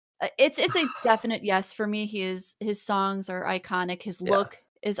 It's a definite yes for me. His songs are iconic. His look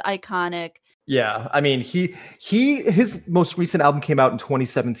is iconic. Yeah, I mean, his most recent album came out in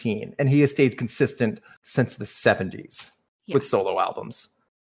 2017, and he has stayed consistent since the 70s with solo albums.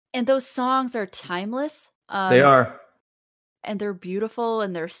 And those songs are timeless. They are. And they're beautiful,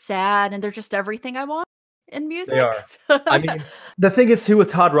 and they're sad, and they're just everything I want in music. They are. I mean, the thing is, too, with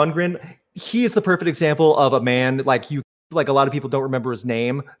Todd Rundgren, he is the perfect example of a man like a lot of people don't remember his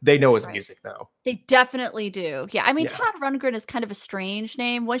name. They know his music, though. They definitely do. Yeah, I mean, Todd Rundgren is kind of a strange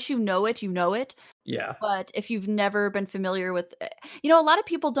name. Once you know it, you know it. Yeah. But if you've never been familiar with, a lot of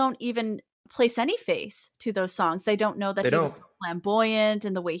people don't even place any face to those songs. They don't know that he was flamboyant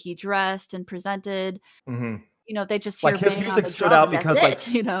in the way he dressed and presented. Mm-hmm. They just hear like his music stood out because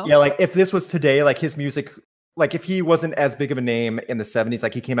like if this was today, like his music, like if he wasn't as big of a name in the 70s,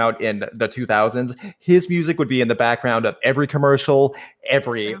 like he came out in the 2000s, his music would be in the background of every commercial,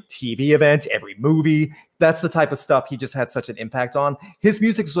 every TV event, every movie. That's the type of stuff he just had such an impact on. His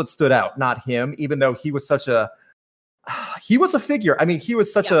music is what stood out, not him, even though he was he was a figure. I mean, he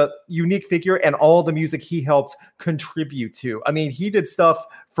was such a unique figure, and all the music he helped contribute to. I mean, he did stuff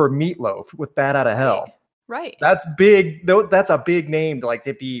for Meatloaf with Bad Outta Hell. Right. That's big. That's a big name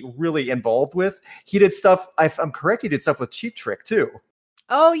to be really involved with. He did stuff. I'm correct. He did stuff with Cheap Trick too.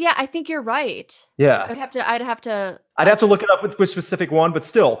 Oh yeah, I think you're right. Yeah. I'd have to look it up with which specific one, but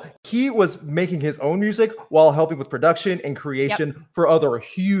still, he was making his own music while helping with production and creation for other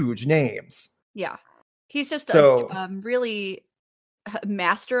huge names. Yeah. He's just a really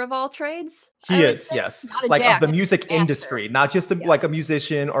master of all trades. He is, yes. Like of the music industry, not just like a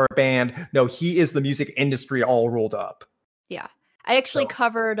musician or a band. No, he is the music industry all rolled up. Yeah. I actually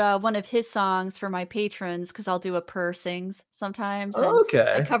covered one of his songs for my patrons because I'll do a Per Sings sometimes.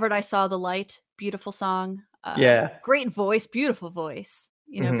 Okay. I covered I Saw the Light. Beautiful song. Great voice. Beautiful voice.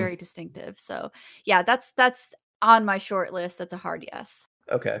 Very distinctive. So yeah, that's on my short list. That's a hard yes.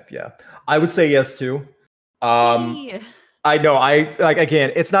 Okay. Yeah. I would say yes too. Yay. I know. I like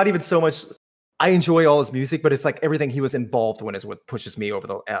again. It's not even so much. I enjoy all his music, but it's like everything he was involved in is what pushes me over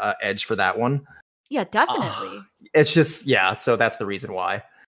the edge for that one. Yeah, definitely. It's just so that's the reason why.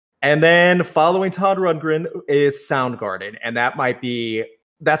 And then following Todd Rundgren is Soundgarden, and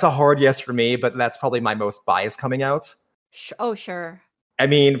that's a hard yes for me, but that's probably my most bias coming out. Oh, sure. I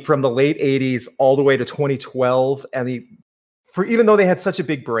mean, from the late 80s all the way to 2012, even though they had such a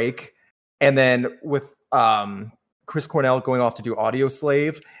big break, and then with Chris Cornell going off to do Audio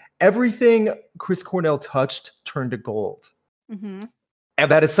Slave, everything Chris Cornell touched turned to gold. Mm-hmm.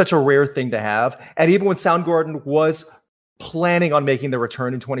 And that is such a rare thing to have. And even when Soundgarden was planning on making the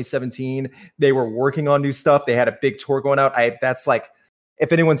return in 2017, they were working on new stuff. They had a big tour going out. That's like,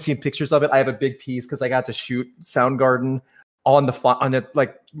 if anyone's seen pictures of it, I have a big piece because I got to shoot Soundgarden on it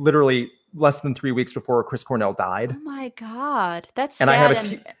like literally less than 3 weeks before Chris Cornell died. Oh my God. That's and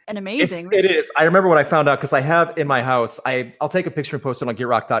sad and amazing. It is. I remember when I found out, because I have in my house, I'll take a picture and post it on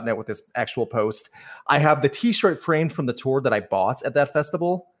GetRock.net with this actual post. I have the t-shirt framed from the tour that I bought at that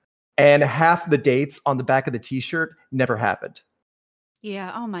festival, and half the dates on the back of the t-shirt never happened.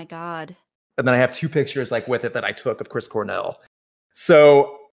 Yeah. Oh my God. And then I have 2 pictures like with it that I took of Chris Cornell.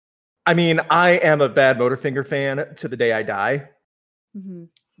 So, I mean, I am a Bad Motorfinger fan to the day I die. Mm-hmm.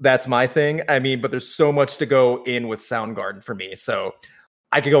 That's my thing. I mean, but there's so much to go in with Soundgarden for me. So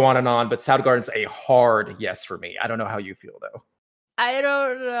I could go on and on, but Soundgarden's a hard yes for me. I don't know how you feel, though. I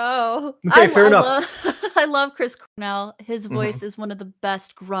don't know. Okay, fair enough. I love Chris Cornell. His voice is one of the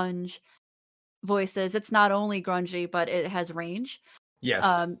best grunge voices. It's not only grungy, but it has range.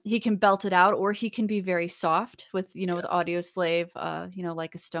 Yes. He can belt it out, or he can be very soft with, with Audio Slave,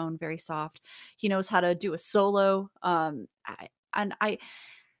 like a stone, very soft. He knows how to do a solo. I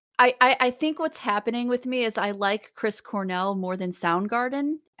think what's happening with me is I like Chris Cornell more than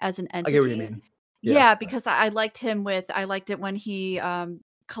Soundgarden as an entity. I get what you mean. Yeah, because I liked it when he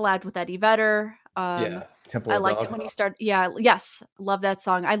collabed with Eddie Vedder. Temple I of liked Dog. it when he started. Yeah, yes, love that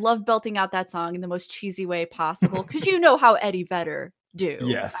song. I love belting out that song in the most cheesy way possible, because you know how Eddie Vedder do.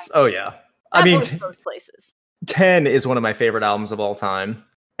 Yes. I mean, both places. 10 is one of my favorite albums of all time.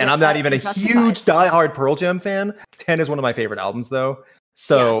 And I'm not even a huge diehard Pearl Jam fan. 10 is one of my favorite albums, though.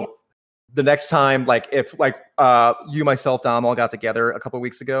 So the next time, like if you, myself, Dom all got together a couple of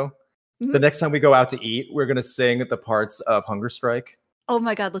weeks ago, the next time we go out to eat, we're going to sing the parts of Hunger Strike. Oh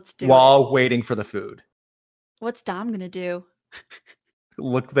my God, let's do it. While waiting for the food. What's Dom going to do?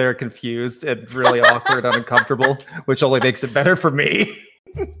 Look there confused and really awkward and uncomfortable, which only makes it better for me.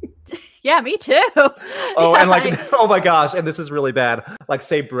 Yeah, me too. Oh, yeah, and oh my gosh, and this is really bad. Like,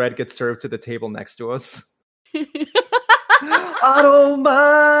 say bread gets served to the table next to us. I don't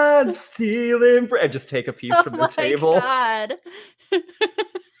mind stealing bread. Just take a piece from the table. God.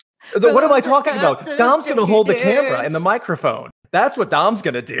 What am I talking about? Dom's going to hold the camera and the microphone. That's what Dom's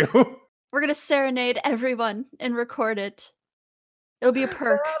going to do. We're going to serenade everyone and record it. It'll be a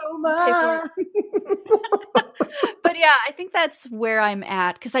perk. But yeah, I think that's where I'm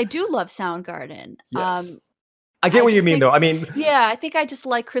at, because I do love Soundgarden. Yes. I get what you mean, though. I mean, yeah, I think I just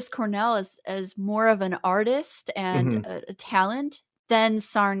like Chris Cornell as more of an artist and a talent than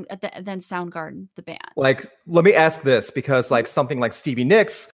Soundgarden, the band. Like, let me ask this, because like something like Stevie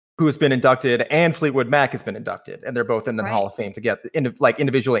Nicks, who has been inducted, and Fleetwood Mac has been inducted, and they're both in the Hall of Fame together, like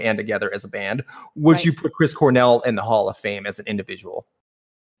individually and together as a band. Would you put Chris Cornell in the Hall of Fame as an individual?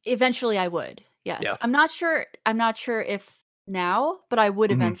 Eventually, I would. Yes, yeah. I'm not sure if now, but I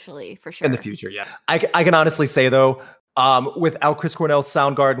would eventually, for sure. In the future, yeah. I can honestly say, though, without Chris Cornell,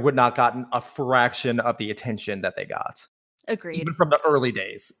 Soundgarden would not gotten a fraction of the attention that they got. Agreed. Even from the early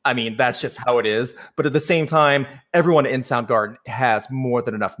days. I mean, that's just how it is. But at the same time, everyone in Soundgarden has more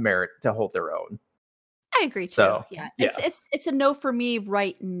than enough merit to hold their own. I agree too. So, yeah. It's a no for me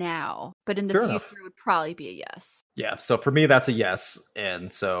right now, but in the future it would probably be a yes. Yeah. So for me, that's a yes.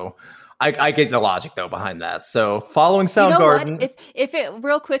 And so I get the logic though behind that. So following Soundgarden, if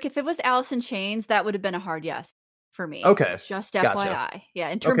it was Alice in Chains, that would have been a hard yes for me. Okay. Just FYI. Yeah.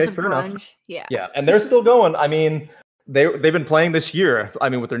 In terms of grunge. Enough. Yeah. Yeah. And they're still going. I mean, they've been playing this year. I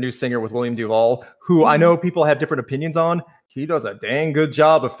mean, with their new singer, with William Duvall, who I know people have different opinions on. He does a dang good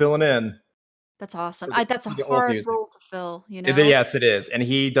job of filling in. That's awesome. That's a hard role to fill, you know? Yes, it is. And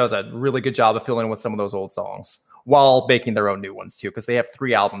he does a really good job of filling in with some of those old songs while making their own new ones, too, because they have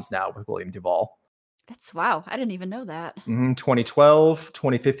 3 albums now with William Duvall. That's wow. I didn't even know that. 2012,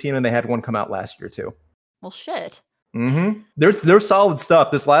 2015, and they had one come out last year, too. Well, shit. There's solid stuff.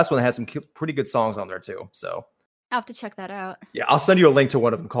 This last one had some pretty good songs on there, too. So I'll have to check that out. Yeah, I'll send you a link to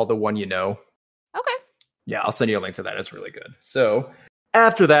one of them called The One You Know. Okay. Yeah, I'll send you a link to that. It's really good. So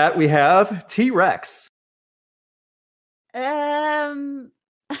after that, we have T-Rex. I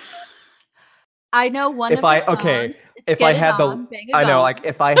know one If of their I okay, songs. It's if I Get It had the On, Bang a I know, Gong. like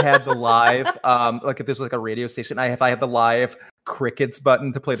if I had the live, like if this was like a radio station, if I had the live crickets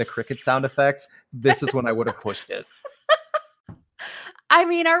button to play the cricket sound effects, this is when I would have pushed it. I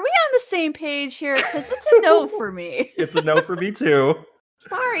mean, are we on the same page here? Because it's a no for me. It's a no for me too.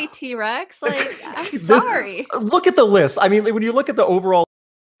 Sorry, T-Rex. Like, I'm sorry. Look at the list. I mean, when you look at the overall,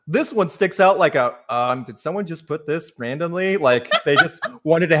 this one sticks out like a, did someone just put this randomly? Like they just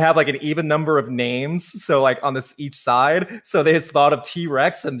wanted to have like an even number of names. So like on this each side. So they just thought of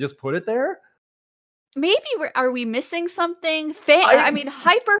T-Rex and just put it there. Maybe are we missing something? I mean,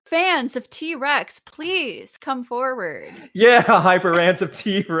 hyper fans of T-Rex, please come forward. Yeah, hyper fans of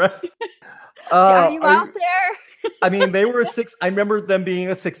T-Rex. Are you out there? I mean, they were I remember them being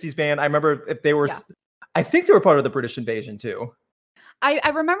a 60s band. I remember if they were, I think they were part of the British Invasion too. I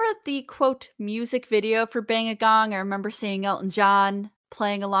remember the quote music video for Bang a Gong. I remember seeing Elton John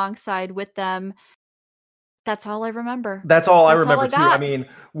playing alongside with them. That's all I remember. That's all I remember too. I mean,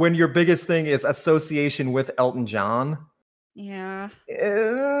 when your biggest thing is association with Elton John. Yeah.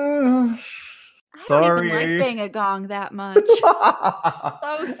 I don't even like Bang a Gong that much.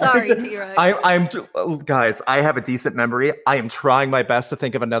 So sorry, T-Rex. I'm guys, I have a decent memory. I am trying my best to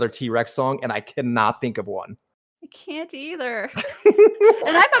think of another T-Rex song, and I cannot think of one. I can't either.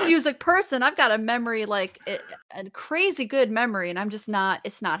 And I'm a music person. I've got a memory, like a crazy good memory, and I'm just not,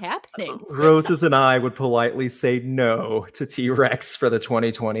 it's not happening. Roses and I would politely say no to T-Rex for the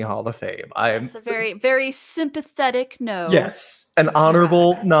 2020 Hall of Fame. It's a very, very sympathetic no. Yes, an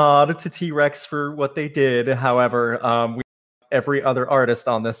honorable nod to T-Rex for what they did. However, we every other artist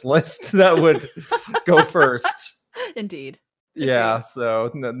on this list that would go first. Indeed. Yeah, so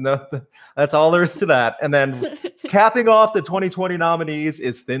no, that's all there is to that. And then capping off the 2020 nominees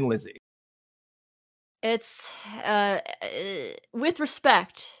is Thin Lizzy. It's with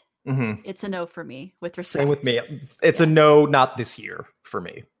respect. Mm-hmm. It's a no for me. With respect. Same with me. It's a no, not this year for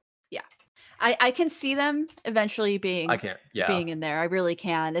me. Yeah, I can see them eventually being in there. I really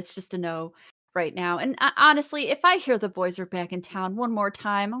can. It's just a no right now. And honestly, if I hear the boys are back in town one more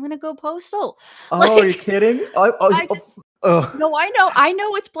time, I'm gonna go postal. Oh, are you kidding? No, I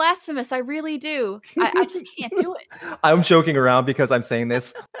know it's blasphemous. I really do. I just can't do it. I'm joking around because I'm saying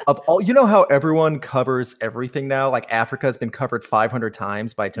this. Of all, you know how everyone covers everything now? Like Africa has been covered 500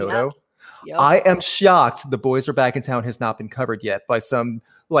 times by Toto. Yep. I am shocked the boys are back in town has not been covered yet by some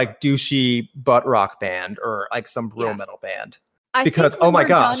like douchey butt rock band or like some bro metal band. Because oh my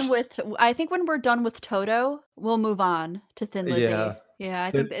gosh, I think when we're done with Toto, we'll move on to Thin Lizzy. Yeah,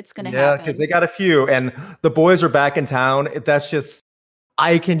 I think it's going to happen. Yeah, because they got a few, and the boys are back in town. That's just,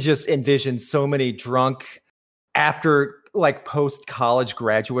 I can just envision so many drunk after like post college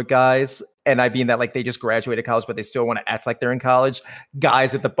graduate guys, and I mean that like they just graduated college, but they still want to act like they're in college.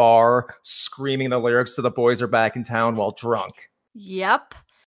 Guys at the bar screaming the lyrics to "The Boys Are Back in Town" while drunk. Yep.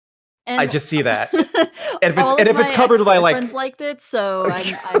 And I just see that. And if it's covered by like friends liked it, so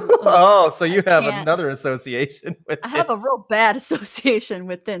so you have another association with I have a real bad association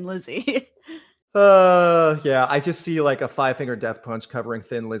with Thin Lizzy. Yeah, I just see like a 5-finger death punch covering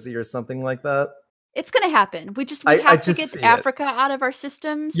Thin Lizzy or something like that. It's gonna happen. We have to get Africa out of our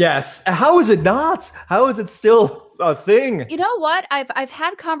systems. Yes. How is it not? How is it still a thing? You know what? I've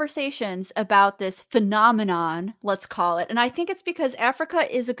had conversations about this phenomenon, let's call it, and I think it's because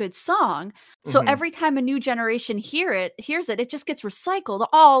Africa is a good song. So every time a new generation hears it, it just gets recycled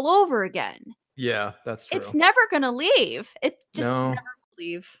all over again. Yeah, that's true. It's never gonna leave. It just never will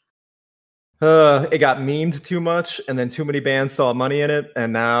leave. It got memed too much, and then too many bands saw money in it,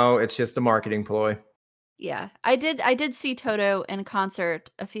 and now it's just a marketing ploy. Yeah, I did see Toto in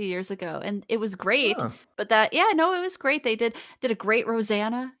concert a few years ago, and it was great. But it was great. They did a great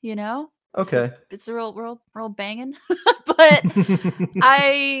Rosanna, you know. Okay, it's a real banging. But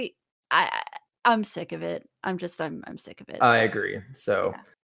I'm sick of it. I'm sick of it. I agree. So.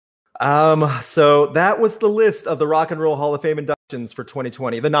 Yeah. So that was the list of the Rock and Roll Hall of Fame inductions for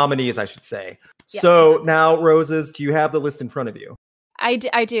 2020, the nominees, I should say. Yes. So now, Roses, do you have the list in front of you? I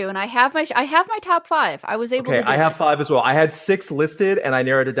do, and I have my top 5. I was able to do I have 5 as well. I had 6 listed, and I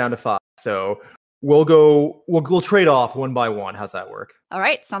narrowed it down to 5. So we'll trade off one by one. How's that work? All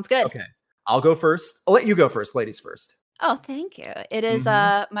right, sounds good. Okay, I'll go first. I'll let you go first, ladies first. Oh, thank you. It is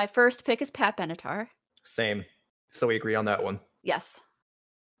my first pick is Pat Benatar. Same. So we agree on that one. Yes.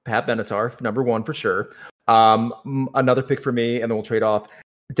 Pat Benatar, number 1 for sure. Another pick for me, and then we'll trade off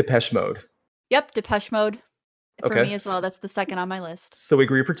Depeche Mode. Yep, Depeche Mode for me as well. That's the second on my list. So we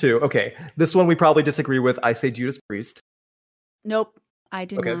agree for 2. Okay, this one we probably disagree with. I say Judas Priest. Nope, I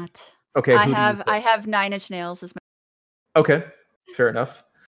do not. Okay, I have 9 Inch Nails as my. Okay, fair enough.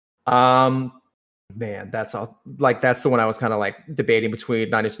 Man, that's the one I was kind of like debating between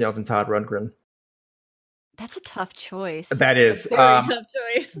Nine Inch Nails and Todd Rundgren. That's a tough choice. That is a very tough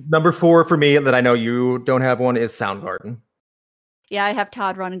choice. Number 4 for me that I know you don't have one is Soundgarden. Yeah, I have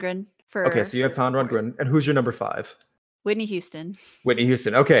Todd Rundgren for. Okay, so you have Todd Rundgren, and who's your number 5? Whitney Houston. Whitney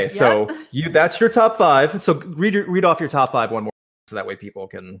Houston. Okay, so that's your top 5. So read off your top 5 one more, so that way people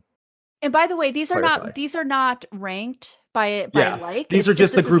can. And by the way, these are not ranked by like. These are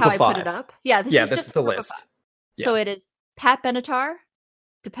just the group of 5. I put it up. Yeah, this is just the list. Yeah. So it is Pat Benatar,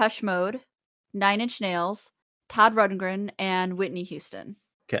 Depeche Mode, Nine Inch Nails, Todd Rundgren, and Whitney Houston.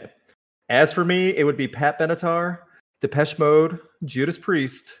 Okay. As for me, it would be Pat Benatar, Depeche Mode, Judas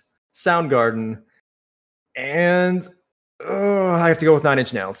Priest, Soundgarden, and I have to go with Nine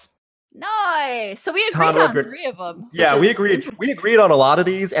Inch Nails. Nice. So we agreed on 3 of them. Yeah, we agreed. We agreed on a lot of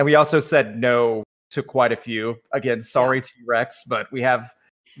these, and we also said no to quite a few. Again, sorry T-Rex, but we have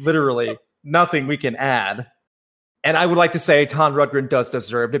literally nothing we can add. And I would like to say Todd Rundgren does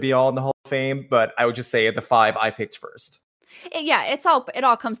deserve to be all in the Hall of Fame, but I would just say the 5 I picked first. Yeah, it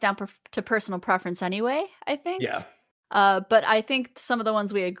all comes down to personal preference anyway, I think. Yeah. But I think some of the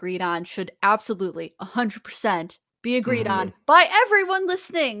ones we agreed on should absolutely 100% be agreed on by everyone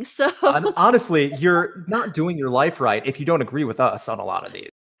listening. So honestly, you're not doing your life right if you don't agree with us on a lot of these.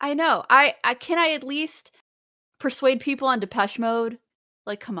 I know. I at least persuade people on Depeche Mode?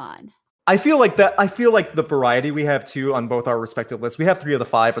 Like, come on. I feel like the variety we have too on both our respective lists. We have 3 of the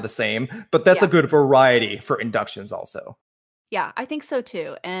 5 are the same, but that's a good variety for inductions also. Yeah, I think so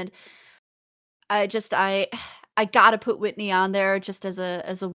too. And I gotta put Whitney on there just as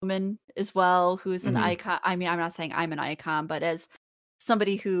a woman as well, who's an icon. I mean, I'm not saying I'm an icon, but as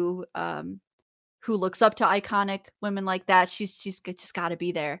somebody who looks up to iconic women like that, she's just got to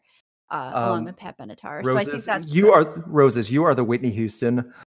be there along with Pat Benatar. Roses, so I think that's you are the Whitney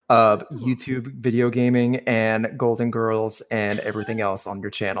Houston of YouTube video gaming and Golden Girls and everything else on your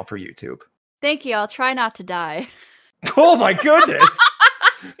channel for YouTube. Thank you. I'll try not to die. Oh my goodness.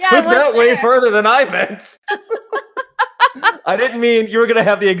 Took that way further than I meant. I didn't mean you were going to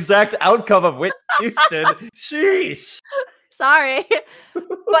have the exact outcome of Whitney Houston. Sheesh. Sorry.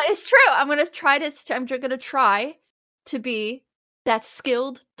 But it's true. I'm going to try to be that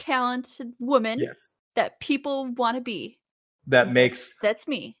skilled, talented woman that people want to be. That's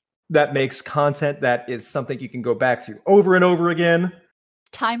me. That makes content that is something you can go back to over and over again.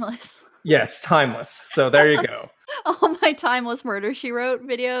 It's timeless. Yes, timeless. So there you go. All my timeless Murder, She Wrote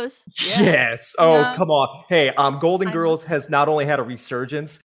videos. Yeah. Yes. Oh, come on. Hey, Golden Girls has not only had a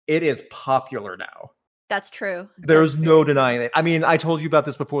resurgence, it is popular now. That's true. There's no denying it. I mean, I told you about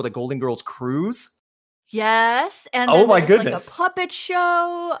this before, the Golden Girls cruise. Yes. And oh my goodness. Like a puppet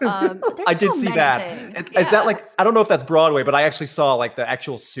show. I did see that. Is that like, I don't know if that's Broadway, but I actually saw like the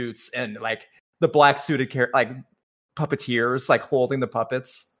actual suits and like the black suited like puppeteers like holding the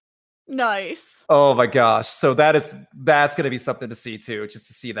puppets. Nice. Oh my gosh. So that's going to be something to see too, just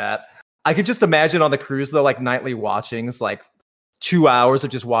to see that. I could just imagine on the cruise though, like nightly watchings, like 2 hours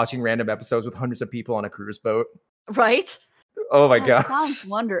of just watching random episodes with hundreds of people on a cruise boat. Right? Oh my gosh.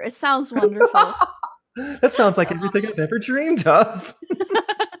 It sounds wonderful. That sounds like everything I've ever dreamed of.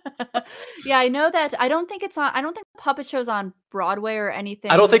 Yeah, I know that. I don't think the puppet show's on Broadway or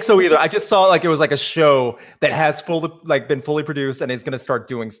anything. I don't think so either. I just saw like it was like a show that has been fully produced and is going to start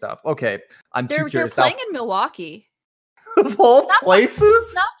doing stuff. Okay, I'm too curious. They're playing in Milwaukee. Of all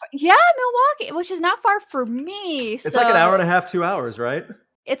places? Milwaukee, which is not far for me. It's like an hour and a half, 2 hours, right?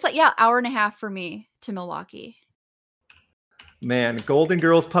 It's like, hour and a half for me to Milwaukee. Man, Golden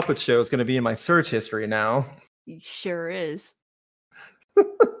Girls puppet show is going to be in my search history now. It sure is.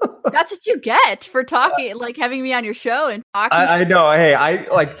 That's what you get for talking, like having me on your show and talking. I know. Hey,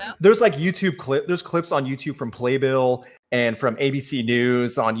 there's like there's clips on YouTube from Playbill and from ABC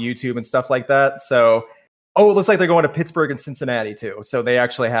News on YouTube and stuff like that. So, it looks like they're going to Pittsburgh and Cincinnati too. So they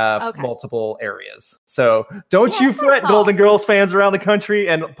actually have multiple areas. So don't you fret, Golden Girls fans around the country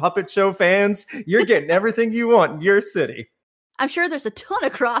and puppet show fans. You're getting everything you want in your city. I'm sure there's a ton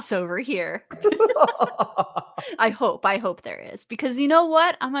of crossover here. I hope there is. Because you know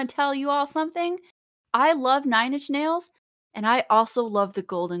what? I'm going to tell you all something. I love Nine Inch Nails, and I also love the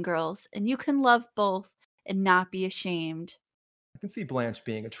Golden Girls. And you can love both and not be ashamed. I can see Blanche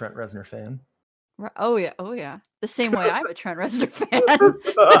being a Trent Reznor fan. Oh yeah, oh yeah. The same way I'm a Trent Reznor fan.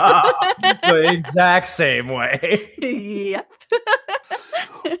 The exact same way. Yep.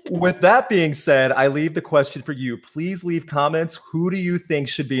 With that being said, I leave the question for you. Please leave comments. Who do you think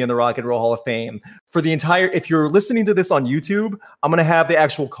should be in the Rock and Roll Hall of Fame? For the entire, if you're listening to this on YouTube, I'm going to have the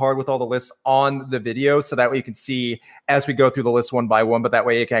actual card with all the lists on the video, so that way you can see as we go through the list one by one, but that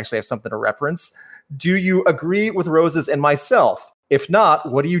way you can actually have something to reference. Do you agree with Roses and myself? If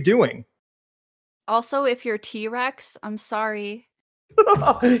not, what are you doing? Also, if you're T-Rex, I'm sorry.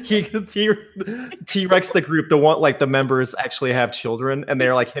 T-Rex the group, the one, like the members actually have children and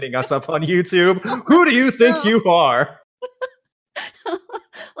they're like hitting us up on YouTube. Who do you think you are?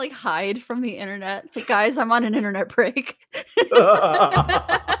 Like hide from the internet. Like, guys, I'm on an internet break.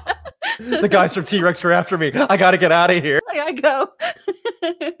 The guys from T-Rex are after me. I gotta get out of here. I go.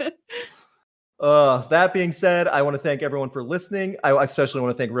 That being said, I want to thank everyone for listening. I especially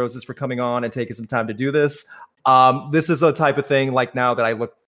want to thank Roses for coming on and taking some time to do this. This is a type of thing, like, now that I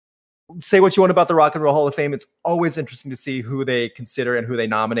look, say what you want about the Rock and Roll Hall of Fame, it's always interesting to see who they consider and who they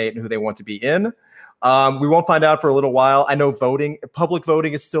nominate and who they want to be in. We won't find out for a little while. I know public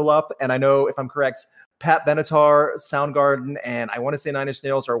voting is still up, and I know, if I'm correct, Pat Benatar, Soundgarden, and I want to say Nine Inch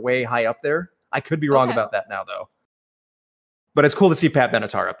Nails are way high up there. I could be wrong about that now, though. But it's cool to see Pat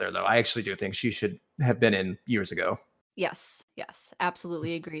Benatar up there, though. I actually do think she should have been in years ago. Yes,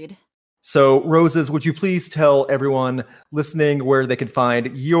 absolutely agreed. So, Roses, would you please tell everyone listening where they can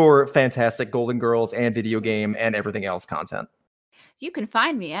find your fantastic Golden Girls and video game and everything else content? You can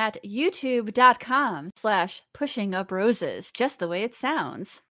find me at youtube.com/PushingUpRoses, just the way it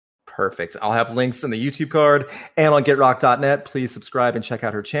sounds. Perfect. I'll have links in the YouTube card and on GetRock.net. Please subscribe and check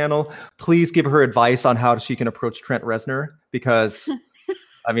out her channel. Please give her advice on how she can approach Trent Reznor, because,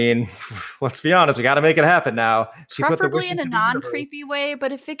 I mean, let's be honest, we got to make it happen now. She preferably in a non-creepy way,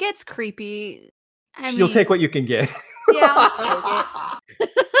 but if it gets creepy, you'll take what you can get. Yeah, I'll take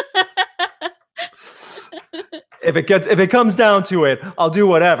it. If it comes down to it, I'll do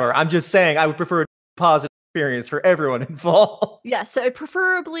whatever. I'm just saying, I would prefer a positive experience for everyone involved. Yeah, so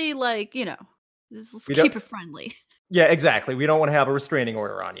preferably, like, let's keep it friendly. Yeah, exactly. We don't want to have a restraining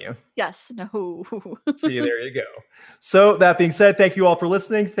order on you. Yes, no. See, there you go. So, that being said, thank you all for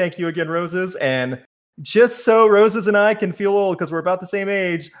listening. Thank you again, Roses. And just so Roses and I can feel old, because we're about the same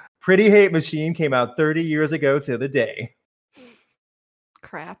age, Pretty Hate Machine came out 30 years ago to the day.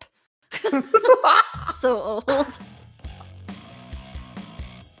 Crap. So old.